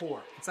in its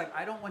core. It's like,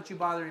 I don't want you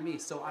bothering me,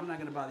 so I'm not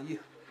going to bother you.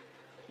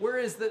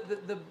 Whereas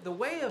the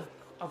way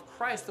of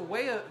Christ, the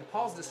way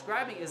Paul's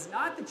describing is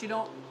not that you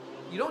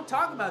don't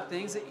talk about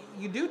things.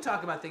 You do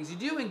talk about things. You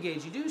do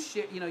engage. You do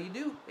share, you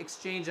do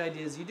exchange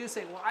ideas. You do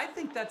say, well, I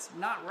think that's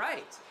not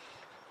right.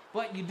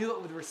 But you do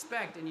it with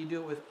respect, and you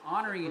do it with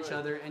honoring each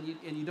other, and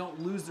you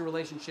don't lose the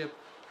relationship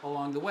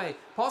along the way.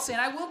 Paul's saying,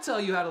 I will tell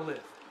you how to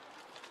live.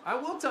 I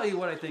will tell you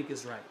what I think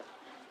is right.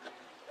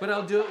 But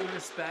I'll do it with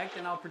respect,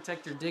 and I'll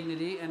protect your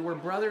dignity, and we're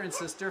brother and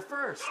sister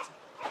first.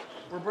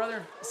 We're brother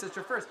and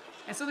sister first.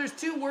 And so there's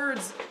two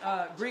words,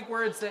 Greek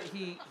words that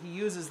he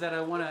uses that I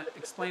want to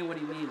explain what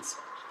he means.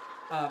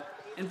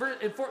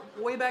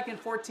 Way back in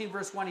 14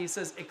 verse 1, he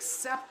says,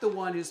 accept the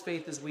one whose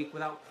faith is weak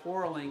without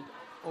quarreling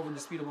over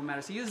disputable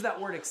matters. He uses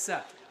that word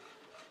accept.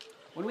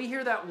 When we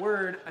hear that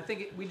word, I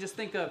think we just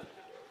think of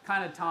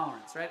kind of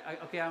tolerance, right?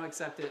 Okay, I'll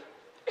accept it.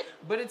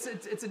 But it's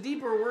a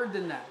deeper word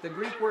than that. The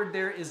Greek word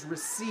there is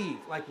receive,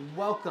 like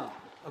welcome.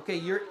 Okay,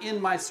 you're in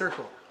my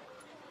circle.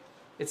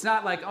 It's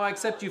not like, I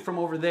accept you from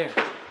over there.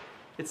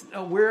 It's,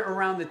 we're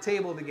around the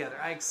table together.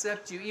 I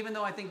accept you. Even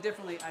though I think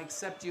differently, I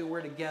accept you.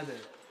 We're together.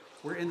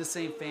 We're in the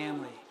same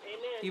family. Amen.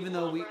 Even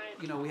though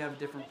we have a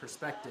different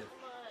perspective.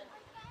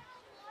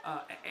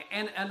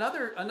 And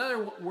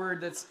another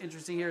word that's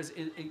interesting here is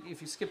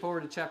if you skip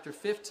over to chapter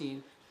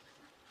 15,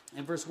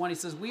 in verse 1, he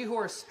says, we who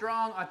are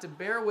strong ought to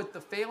bear with the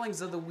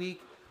failings of the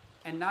weak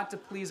and not to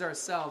please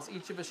ourselves.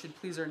 Each of us should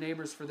please our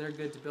neighbors for their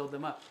good to build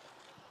them up.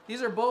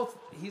 These are both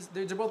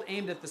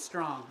aimed at the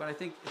strong, but I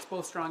think it's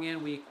both strong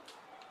and weak.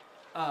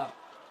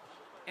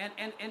 And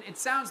it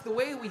sounds, the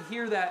way we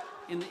hear that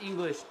in the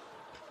English,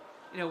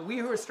 we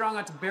who are strong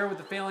ought to bear with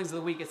the failings of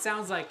the weak. It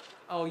sounds like,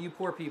 oh, you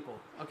poor people.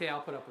 Okay,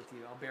 I'll put up with you.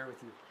 I'll bear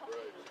with you.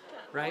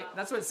 Right?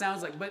 That's what it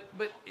sounds like. But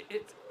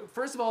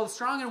first of all, the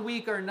strong and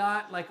weak are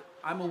not like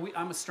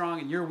I'm a strong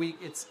and you're weak.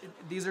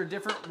 These are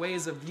different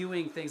ways of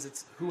viewing things.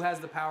 It's who has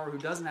the power, who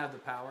doesn't have the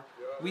power.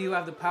 We who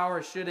have the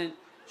power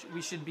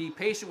we should be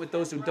patient with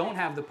those who don't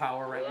have the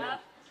power right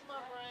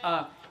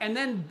now. And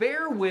then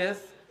bear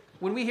with,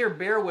 when we hear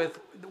bear with,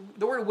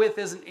 the word with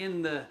isn't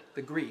in the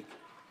Greek.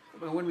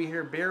 But when we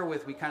hear bear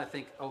with, we kind of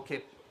think,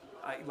 okay,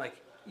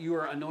 you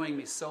are annoying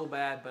me so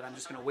bad, but I'm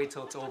just going to wait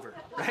till it's over,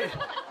 right?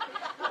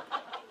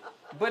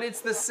 But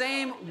it's the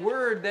same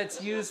word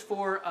that's used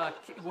for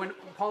when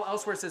Paul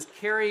elsewhere says,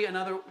 carry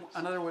another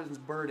one's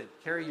burden.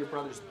 Carry your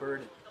brother's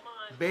burden.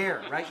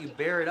 Bear, right? You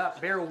bear it up.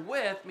 Bear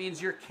with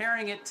means you're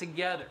carrying it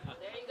together. There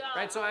you go.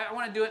 Right? So I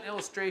want to do an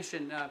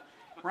illustration.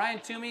 Ryan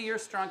Toomey, you're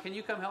strong. Can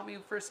you come help me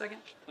for a second?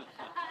 Come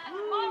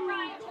on,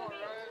 Ryan.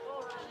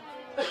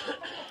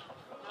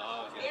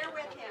 Bear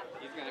with him.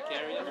 He's gonna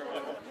carry it.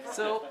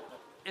 So,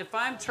 if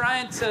I'm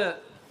trying to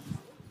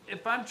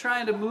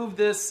move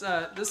this,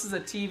 this is a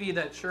TV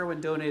that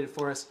Sherwin donated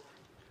for us.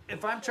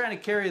 If I'm trying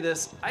to carry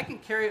this, I can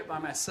carry it by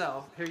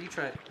myself. Here, you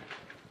try it.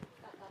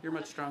 You're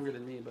much stronger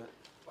than me, but.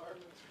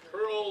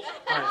 Curls.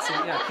 All right, so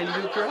yeah, can you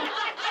do a curl?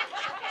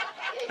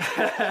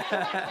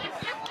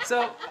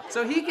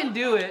 so he can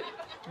do it,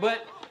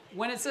 but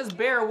when it says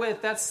bear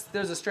with,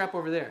 there's a strap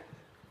over there.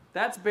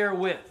 That's bear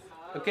with.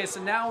 Okay,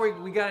 so now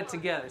we got it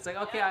together. It's like,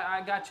 okay,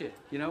 I got you,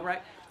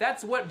 right?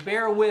 That's what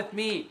bear with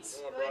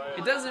means.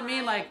 It doesn't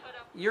mean like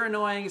you're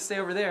annoying, stay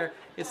over there.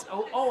 It's,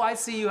 oh, I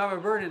see you have a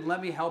burden.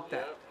 Let me help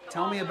that.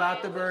 Tell me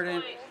about the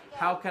burden.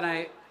 How can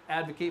I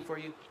advocate for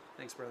you?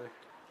 Thanks, brother.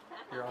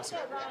 You're awesome.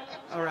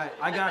 All right,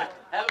 I got it.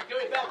 Have a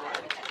good back,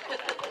 Ryan.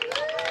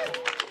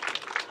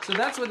 So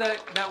that's what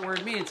that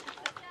word means.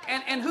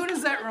 And who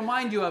does that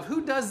remind you of?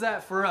 Who does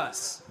that for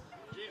us?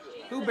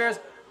 Who bears?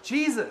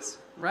 Jesus,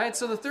 right?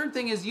 So the third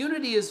thing is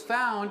unity is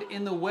found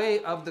in the way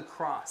of the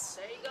cross.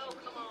 There you go.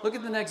 Come on. Look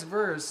at the next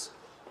verse.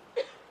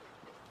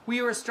 We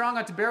who are strong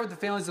ought to bear with the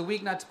failings of the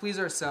weak, not to please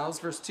ourselves.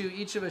 Verse 2,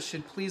 each of us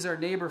should please our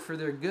neighbor for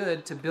their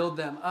good, to build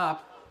them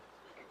up.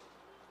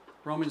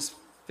 Romans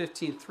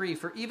 15:3,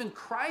 for even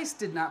Christ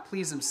did not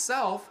please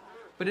himself,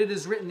 but it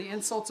is written, the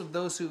insults of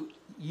those who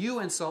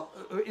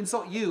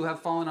insult you have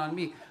fallen on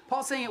me.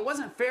 Paul's saying it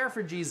wasn't fair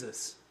for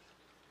Jesus.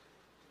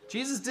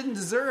 Jesus didn't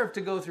deserve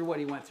to go through what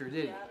he went through,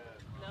 did he?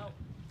 No.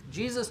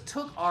 Jesus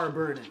took our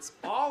burdens,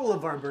 all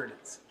of our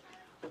burdens.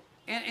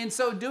 And in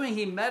so doing,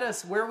 he met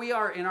us where we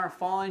are in our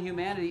fallen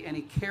humanity, and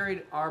he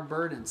carried our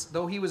burdens.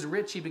 Though he was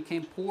rich, he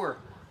became poor,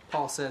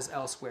 Paul says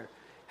elsewhere.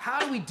 How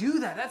do we do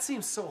that? That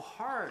seems so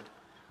hard.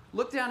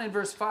 Look down in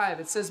verse 5.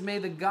 It says, may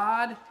the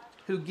God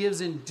who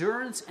gives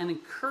endurance and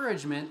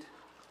encouragement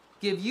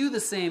give you the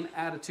same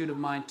attitude of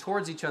mind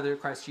towards each other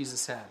Christ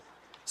Jesus had,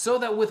 so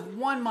that with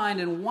one mind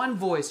and one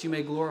voice you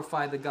may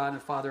glorify the God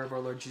and Father of our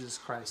Lord Jesus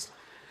Christ.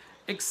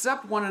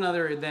 Accept one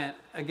another, then,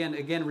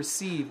 again,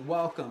 receive,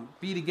 welcome,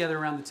 be together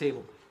around the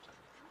table.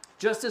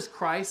 Just as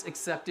Christ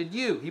accepted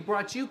you. He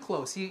brought you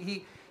close.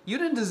 You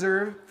didn't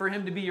deserve for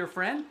him to be your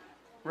friend,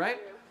 right?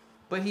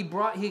 But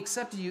he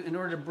accepted you in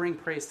order to bring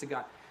praise to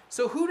God.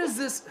 So who's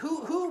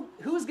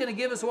going to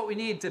give us what we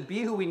need to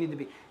be who we need to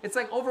be? It's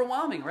like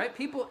overwhelming, right?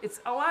 It's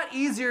a lot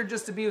easier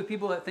just to be with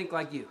people that think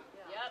like you. Yep.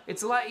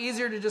 It's a lot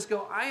easier to just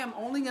go, I am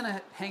only going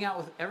to hang out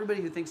with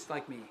everybody who thinks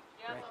like me.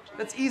 Right?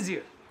 That's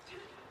easier.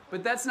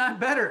 But that's not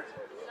better.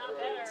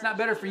 It's not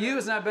better for you.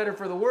 It's not better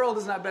for the world.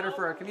 It's not better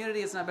for our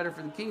community. It's not better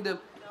for the kingdom.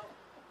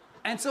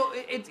 And so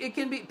it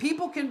can be,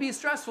 people can be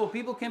stressful.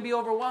 People can be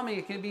overwhelming.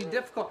 It can be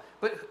difficult.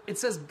 But it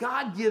says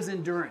God gives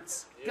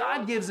endurance.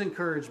 God gives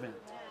encouragement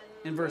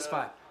in verse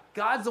 5.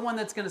 God's the one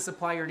that's going to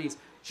supply your needs.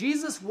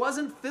 Jesus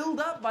wasn't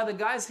filled up by the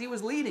guys he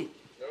was leading.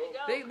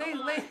 They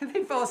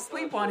fell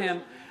asleep on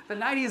him the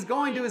night he's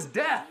going to his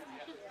death.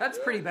 That's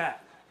pretty bad.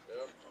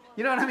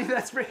 You know what I mean?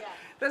 That's pretty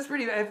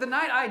bad. If the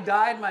night I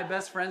died, my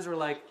best friends were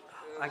like,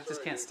 I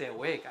just can't stay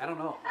awake. I don't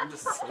know. I'm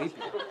just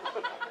sleepy.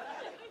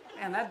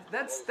 And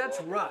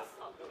that's rough.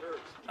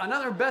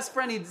 Another best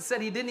friend, he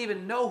said he didn't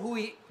even know who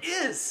he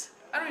is.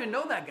 I don't even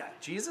know that guy.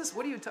 Jesus?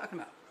 What are you talking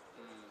about?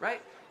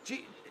 Right?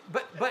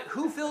 But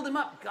who filled him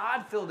up?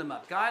 God filled him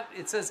up. God,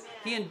 it says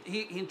he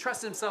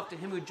entrusted himself to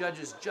him who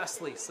judges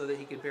justly so that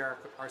he could bear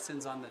our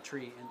sins on the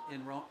tree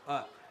in 1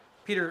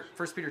 Peter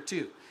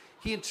 2.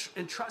 He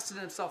entrusted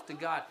himself to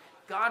God.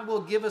 God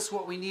will give us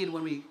what we need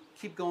when we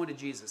keep going to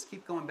Jesus,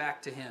 keep going back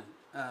to him.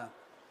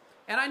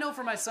 And I know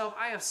for myself,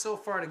 I have so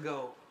far to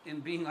go in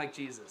being like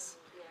Jesus.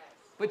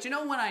 But you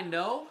know when I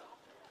know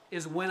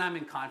is when I'm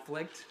in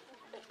conflict.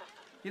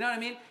 You know what I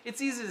mean?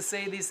 It's easy to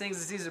say these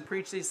things, it's easy to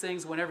preach these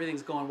things when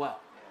everything's going well.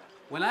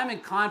 When I'm in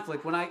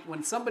conflict,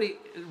 when somebody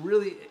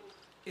really,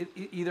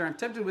 either I'm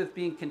tempted with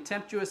being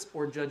contemptuous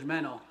or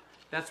judgmental,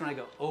 that's when I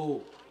go,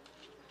 oh,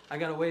 I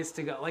got a ways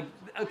to go. Like,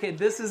 okay,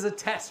 this is a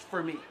test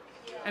for me.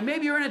 And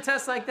maybe you're in a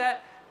test like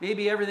that.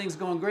 Maybe everything's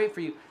going great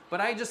for you. But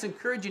I just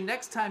encourage you,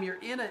 next time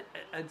you're in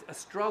a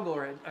struggle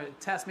or a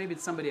test, maybe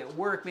it's somebody at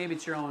work, maybe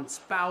it's your own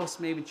spouse,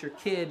 maybe it's your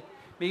kid,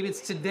 maybe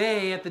it's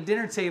today at the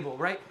dinner table,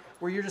 right?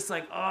 Where you're just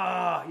like,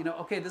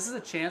 okay, this is a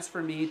chance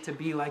for me to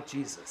be like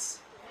Jesus.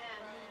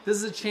 This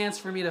is a chance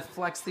for me to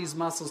flex these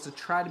muscles, to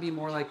try to be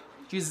more like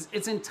Jesus.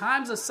 It's in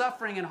times of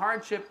suffering and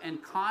hardship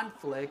and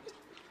conflict,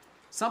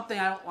 something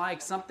I don't like,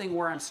 something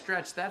where I'm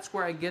stretched, that's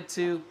where I get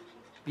to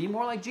be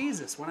more like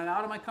Jesus, when I'm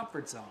out of my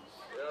comfort zone.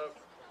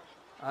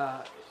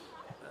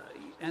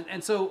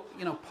 And so,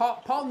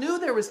 Paul knew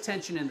there was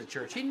tension in the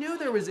church. He knew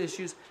there was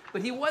issues,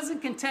 but he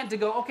wasn't content to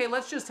go, okay,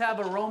 let's just have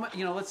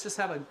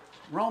a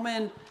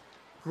Roman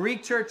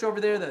Greek church over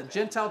there, the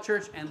Gentile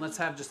church, and let's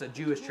have just a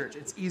Jewish church.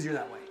 It's easier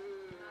that way.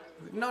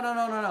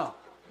 No.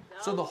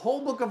 So the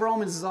whole book of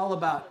Romans is all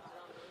about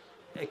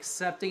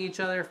accepting each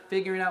other,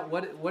 figuring out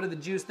what do the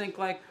Jews think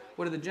like,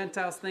 What do the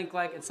Gentiles think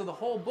like? And so the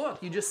whole book,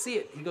 you just see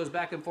it. He goes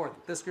back and forth.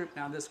 This group,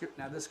 now this group,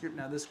 now this group,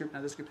 now this group,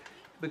 now this group.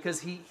 Because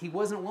he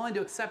wasn't willing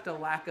to accept a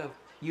lack of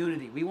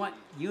unity. We want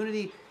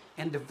unity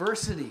and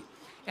diversity.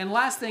 And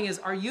last thing is,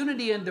 our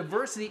unity and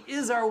diversity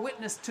is our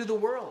witness to the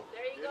world.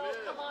 There you go.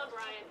 Come on,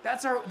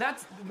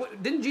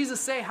 Brian. Didn't Jesus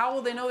say, how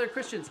will they know they're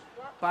Christians?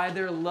 By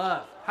their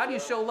love. How do you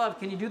show love?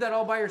 Can you do that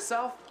all by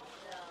yourself?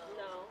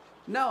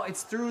 No,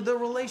 it's through the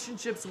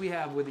relationships we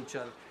have with each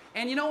other.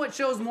 And you know what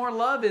shows more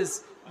love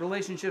is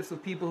relationships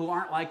with people who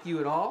aren't like you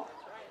at all.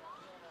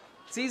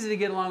 It's easy to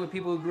get along with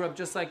people who grew up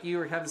just like you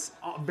or have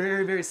a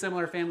very, very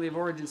similar family of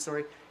origin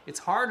story. It's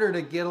harder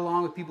to get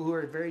along with people who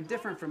are very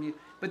different from you.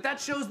 But that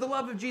shows the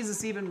love of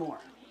Jesus even more,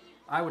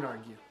 I would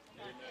argue.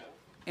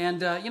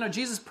 And,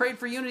 Jesus prayed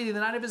for unity the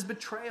night of his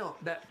betrayal.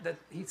 That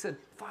he said,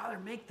 Father,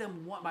 make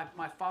them one.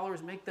 My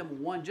followers, make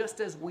them one, just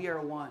as we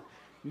are one.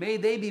 May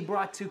they be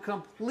brought to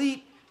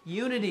complete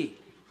unity,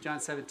 John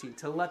 17,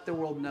 to let the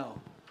world know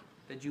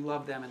that you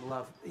love them and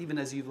love, even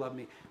as you've loved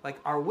me. Like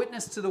our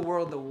witness to the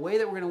world, the way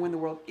that we're going to win the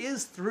world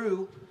is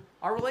through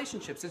our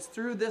relationships. It's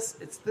through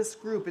it's this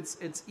group,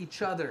 it's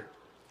each other.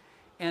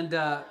 And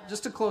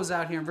just to close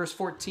out here in verse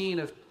 14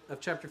 of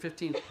chapter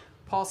 15,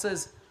 Paul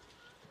says,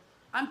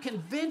 I'm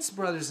convinced,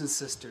 brothers and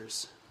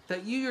sisters,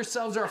 that you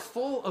yourselves are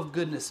full of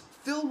goodness,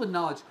 filled with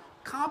knowledge,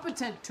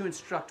 competent to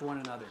instruct one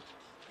another.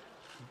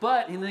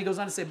 And then he goes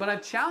on to say, but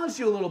I've challenged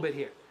you a little bit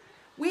here.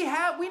 We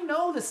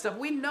know this stuff.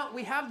 We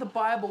have the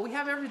Bible. We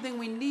have everything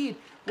we need.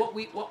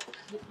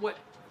 What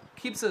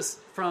keeps us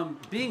from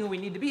being who we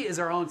need to be is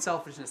our own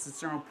selfishness.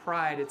 It's our own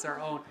pride. It's our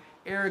own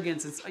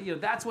arrogance. It's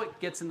that's what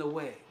gets in the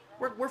way.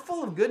 We're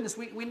full of goodness.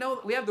 We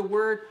know we have the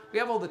Word. We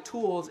have all the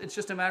tools. It's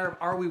just a matter of,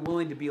 are we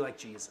willing to be like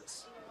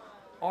Jesus?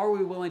 Are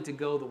we willing to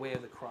go the way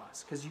of the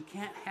cross? Because you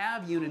can't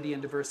have unity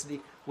and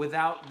diversity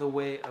without the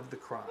way of the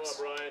cross.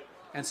 Come on, Brian.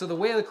 And so the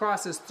way of the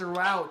cross is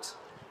throughout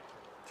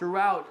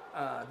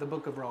the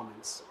book of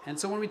Romans. And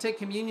so when we take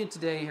communion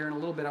today here in a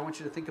little bit, I want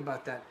you to think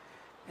about that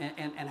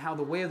and how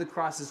the way of the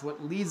cross is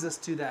what leads us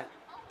to that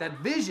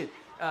vision.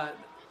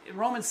 In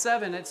Romans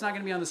 7, it's not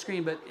going to be on the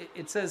screen, but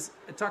it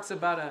talks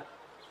about a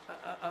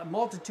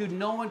multitude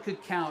no one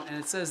could count, and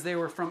it says they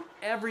were from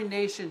every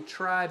nation,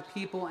 tribe,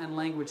 people, and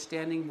language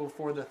standing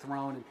before the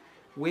throne and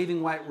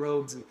waving white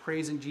robes and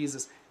praising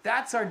Jesus.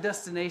 That's our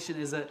destination,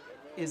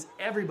 is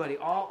everybody,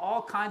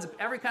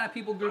 every kind of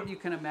people group you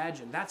can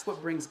imagine. That's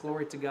what brings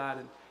glory to God,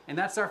 and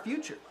that's our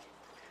future.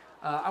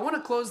 I want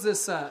to close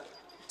this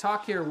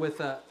talk here with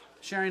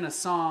sharing a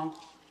song.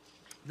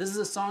 This is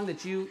a song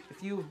that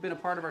if you've been a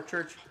part of our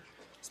church,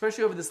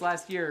 especially over this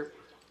last year,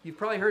 you've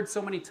probably heard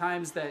so many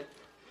times that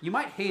you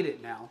might hate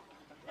it now.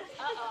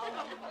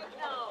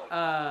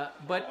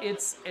 But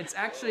it's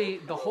actually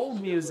the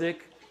hold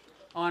music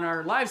on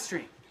our live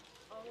stream.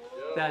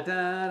 Da, da,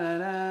 da,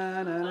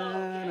 da, da,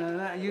 da,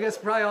 da. You guys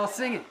probably all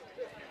sing it.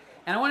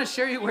 And I want to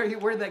share you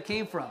where that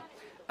came from.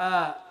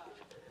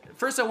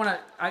 First,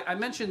 I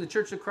mentioned the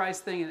Church of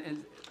Christ thing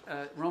in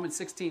Romans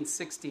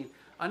 16:16.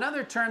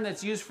 Another term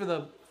that's used for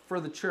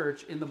the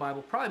church in the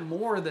Bible, probably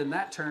more than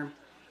that term,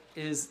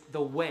 is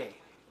the way.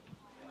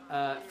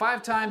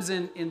 5 times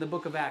in the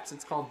book of Acts,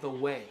 it's called the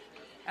way.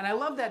 And I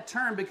love that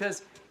term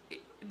because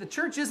the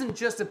church isn't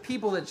just a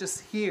people that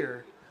just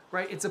hear,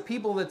 right? It's a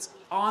people that's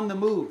on the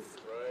move.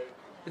 Right.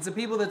 It's a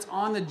people that's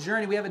on the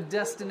journey. We have a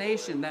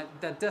destination,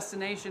 that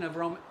destination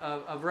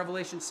of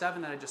Revelation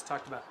 7 that I just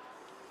talked about.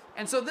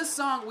 And so this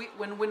song,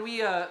 when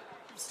we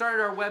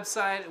started our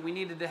website, we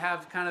needed to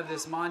have kind of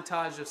this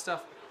montage of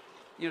stuff.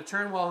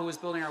 Turnwell, who was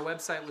building our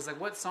website, was like,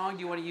 what song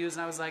do you want to use?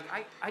 And I was like,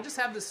 I just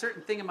have this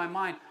certain thing in my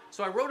mind.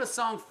 So I wrote a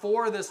song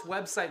for this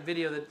website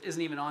video that isn't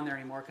even on there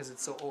anymore because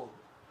it's so old.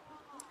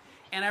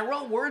 And I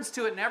wrote words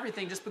to it and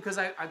everything just because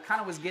I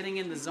kind of was getting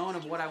in the zone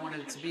of what I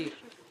wanted it to be.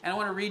 And I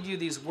want to read you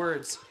these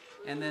words,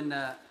 and then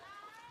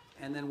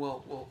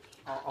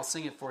I'll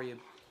sing it for you.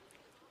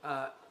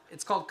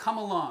 It's called Come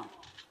Along.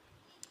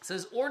 It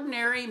says,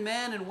 ordinary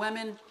men and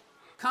women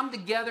come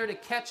together to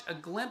catch a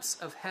glimpse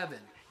of heaven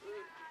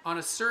on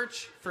a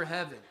search for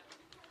heaven.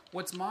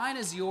 What's mine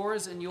is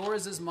yours and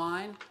yours is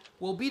mine.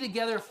 We'll be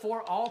together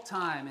for all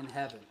time in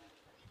heaven,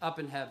 up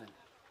in heaven.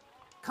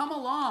 Come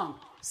along,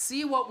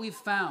 see what we've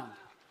found.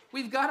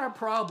 We've got our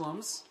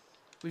problems,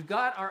 we've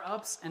got our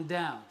ups and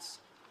downs,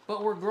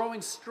 but we're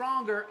growing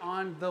stronger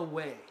on the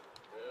way.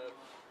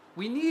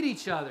 We need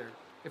each other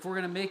if we're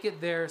going to make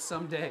it there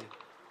someday.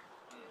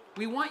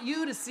 We want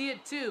you to see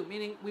it too,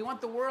 meaning we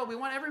want the world, we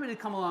want everybody to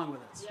come along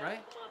with us,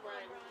 right?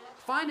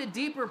 Find a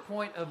deeper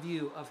point of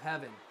view of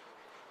heaven.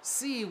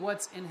 See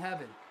what's in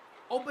heaven.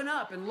 Open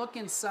up and look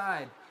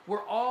inside.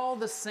 We're all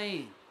the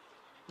same.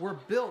 We're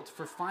built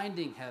for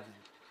finding heaven,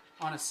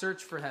 on a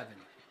search for heaven.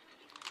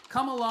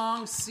 Come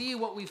along, see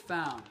what we've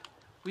found.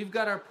 We've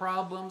got our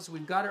problems,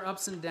 we've got our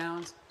ups and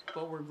downs,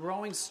 but we're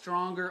growing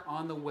stronger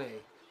on the way.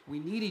 We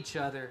need each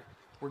other.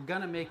 We're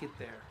going to make it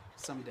there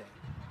someday.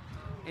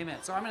 Amen.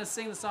 So I'm going to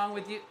sing the song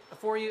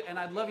for you, and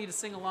I'd love you to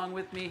sing along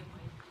with me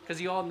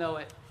because you all know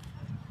it.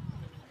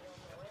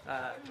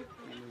 Let me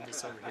move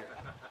this over here.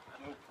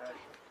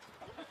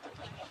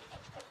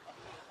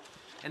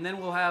 And then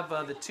we'll have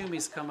the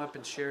Toomeys come up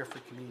and share for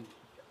communion.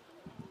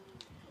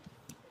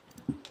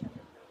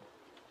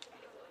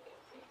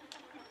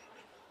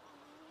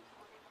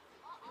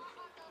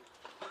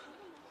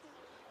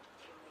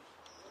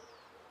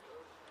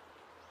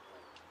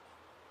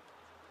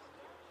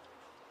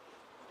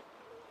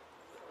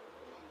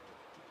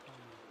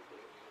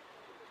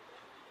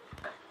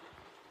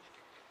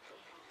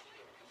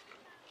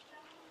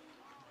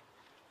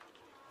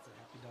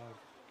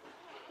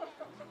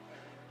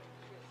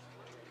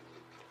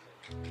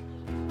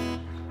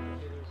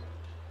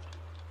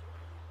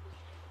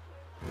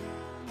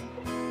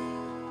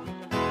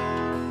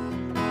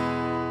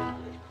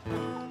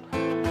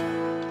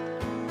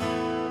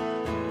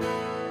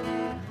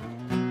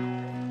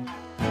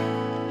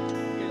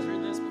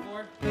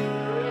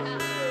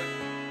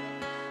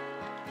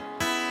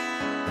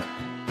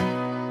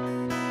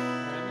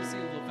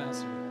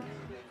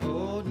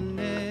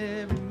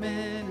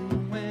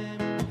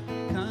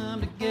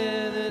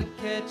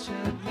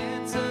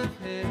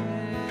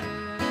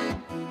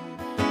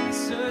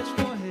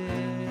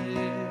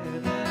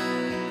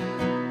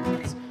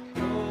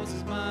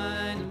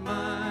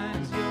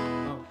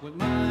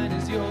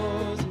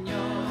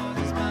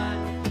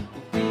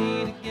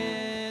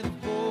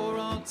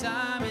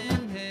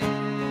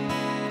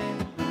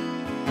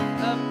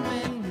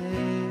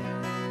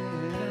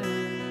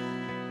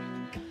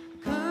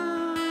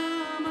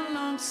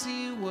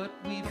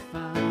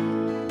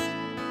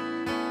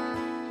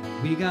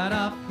 We got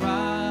our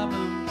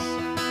problems,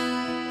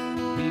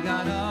 we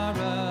got our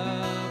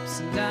ups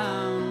and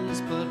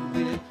downs, but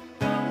we're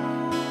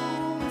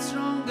growing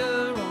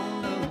stronger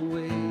on the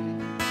way.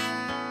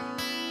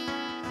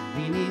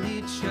 We need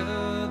each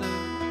other,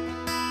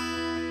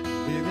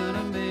 we're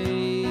gonna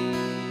make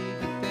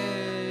it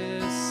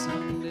there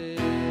someday.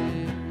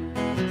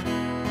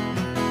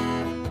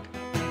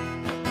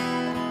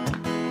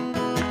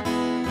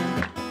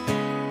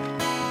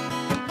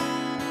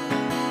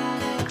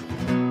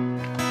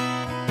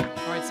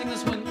 Sing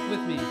this one with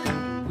me.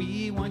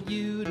 We want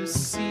you to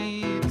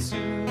see,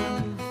 to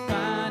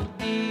find a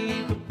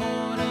deeper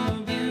point of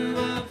view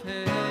of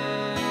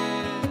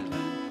heaven.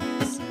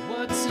 See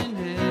what's in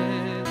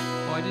heaven.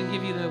 Oh, I didn't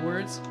give you the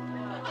words?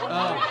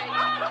 Oh,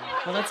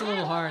 well, that's a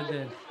little hard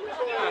then.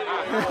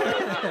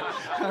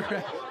 All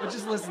right, well,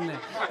 just listen then.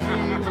 We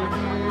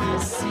want you to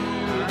see, to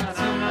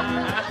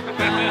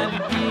find a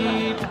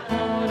deeper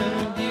point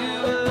of view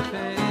of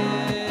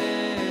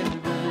heaven.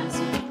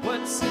 See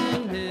what's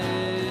in heaven.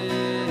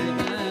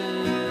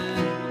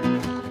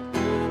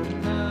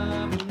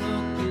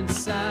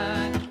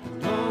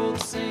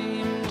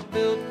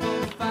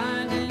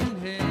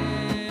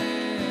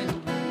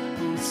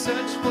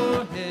 Search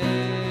for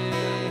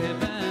heaven.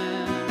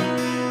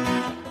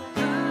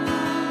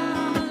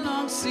 Come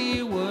along,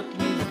 see what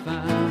we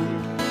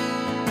found.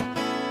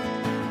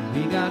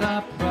 We got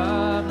our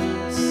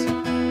problems,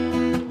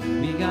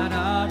 we got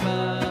our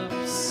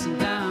ups and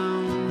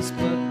downs,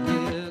 but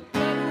we're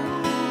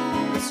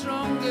growing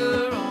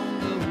stronger on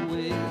the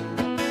way.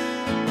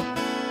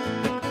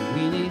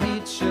 We need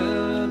each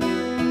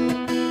other,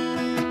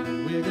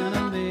 we're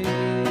gonna make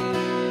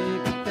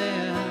it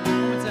there.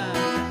 One more time.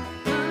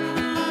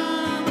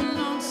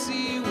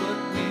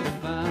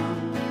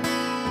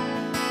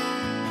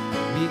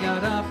 We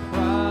got our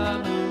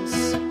problems,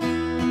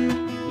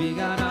 we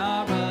got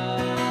our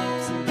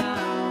ups and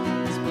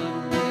downs, but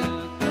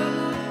we're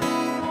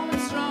growing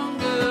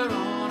stronger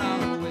on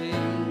our way.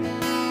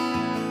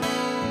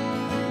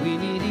 We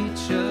need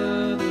each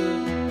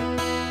other,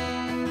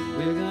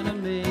 we're gonna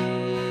make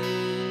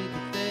it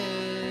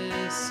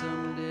there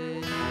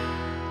someday.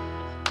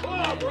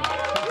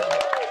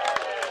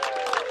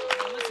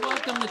 Let's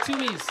welcome the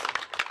Toomeys.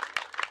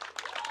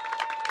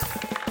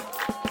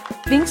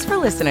 Thanks for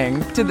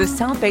listening to the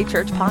South Bay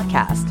Church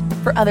podcast.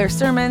 For other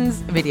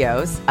sermons,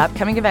 videos,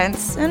 upcoming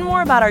events, and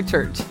more about our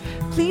church,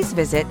 please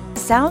visit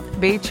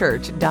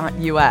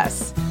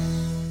southbaychurch.us.